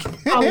joking.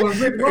 I was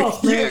Rick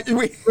Ross, man. Yeah,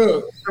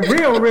 the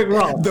real Rick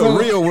Ross. The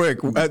real Rick,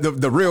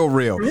 the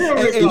real.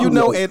 And you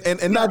know,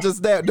 and not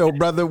just that though,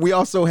 brother. We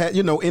also had,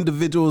 you know,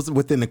 individuals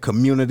within the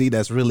community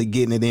that's really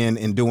getting it in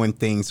and doing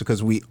things,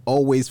 because we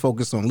always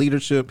focus on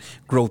leadership,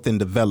 growth, and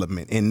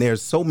development. And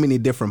there's so many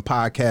different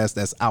podcasts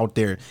that's out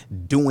there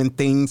doing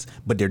things,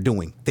 but they're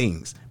doing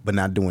things, but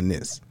not doing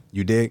this.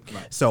 You dig?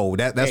 Right. So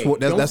that's what.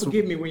 Don't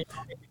forgive me when you.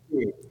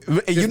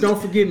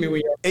 Don't forgive me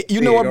when you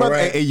know what, brother.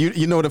 Right?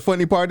 You know the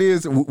funny part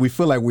is we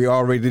feel like we're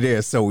already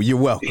there, so you're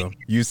welcome.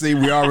 You see,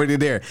 we're already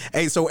there.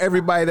 Hey, so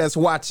everybody that's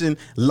watching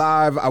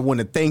live, I want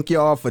to thank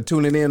y'all for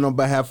tuning in on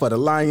behalf of the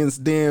Lions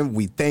Den.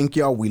 We thank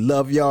y'all. We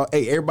love y'all.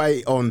 Hey,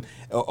 everybody on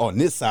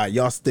this side,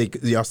 y'all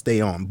stay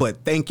on.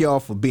 But thank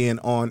y'all for being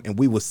on, and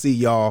we will see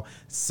y'all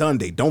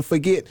Sunday. Don't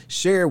forget,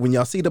 share when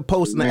y'all see the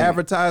post and the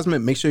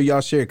advertisement. Make sure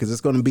y'all share, because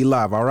it's going to be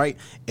live. All right,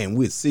 and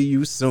we'll see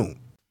you soon.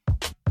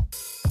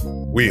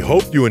 We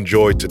hope you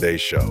enjoyed today's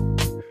show.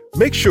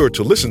 Make sure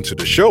to listen to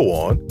the show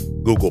on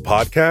Google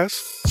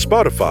Podcasts,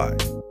 Spotify,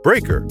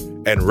 Breaker,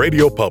 and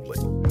Radio Public,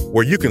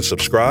 where you can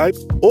subscribe,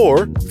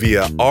 or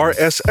via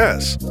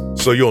RSS,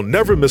 so you'll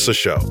never miss a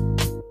show.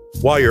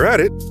 While you're at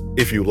it,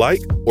 if you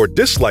like or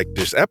dislike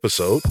this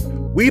episode,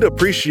 we'd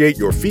appreciate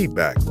your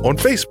feedback on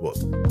Facebook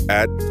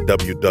at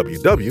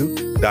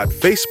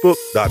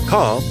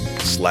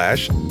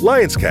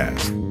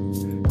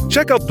www.facebook.com/Lionscast.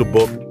 Check out the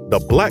book, The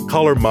Black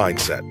Collar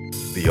Mindset,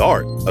 The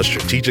Art of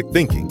Strategic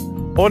Thinking,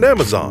 on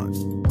Amazon,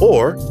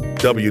 or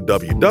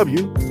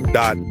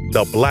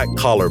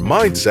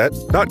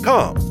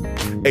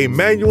www.theblackcollarmindset.com, a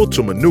manual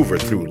to maneuver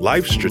through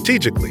life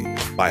strategically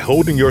by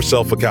holding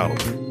yourself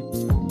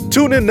accountable.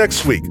 Tune in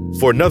next week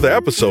for another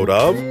episode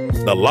of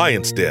The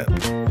Lions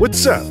Den with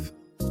Seth.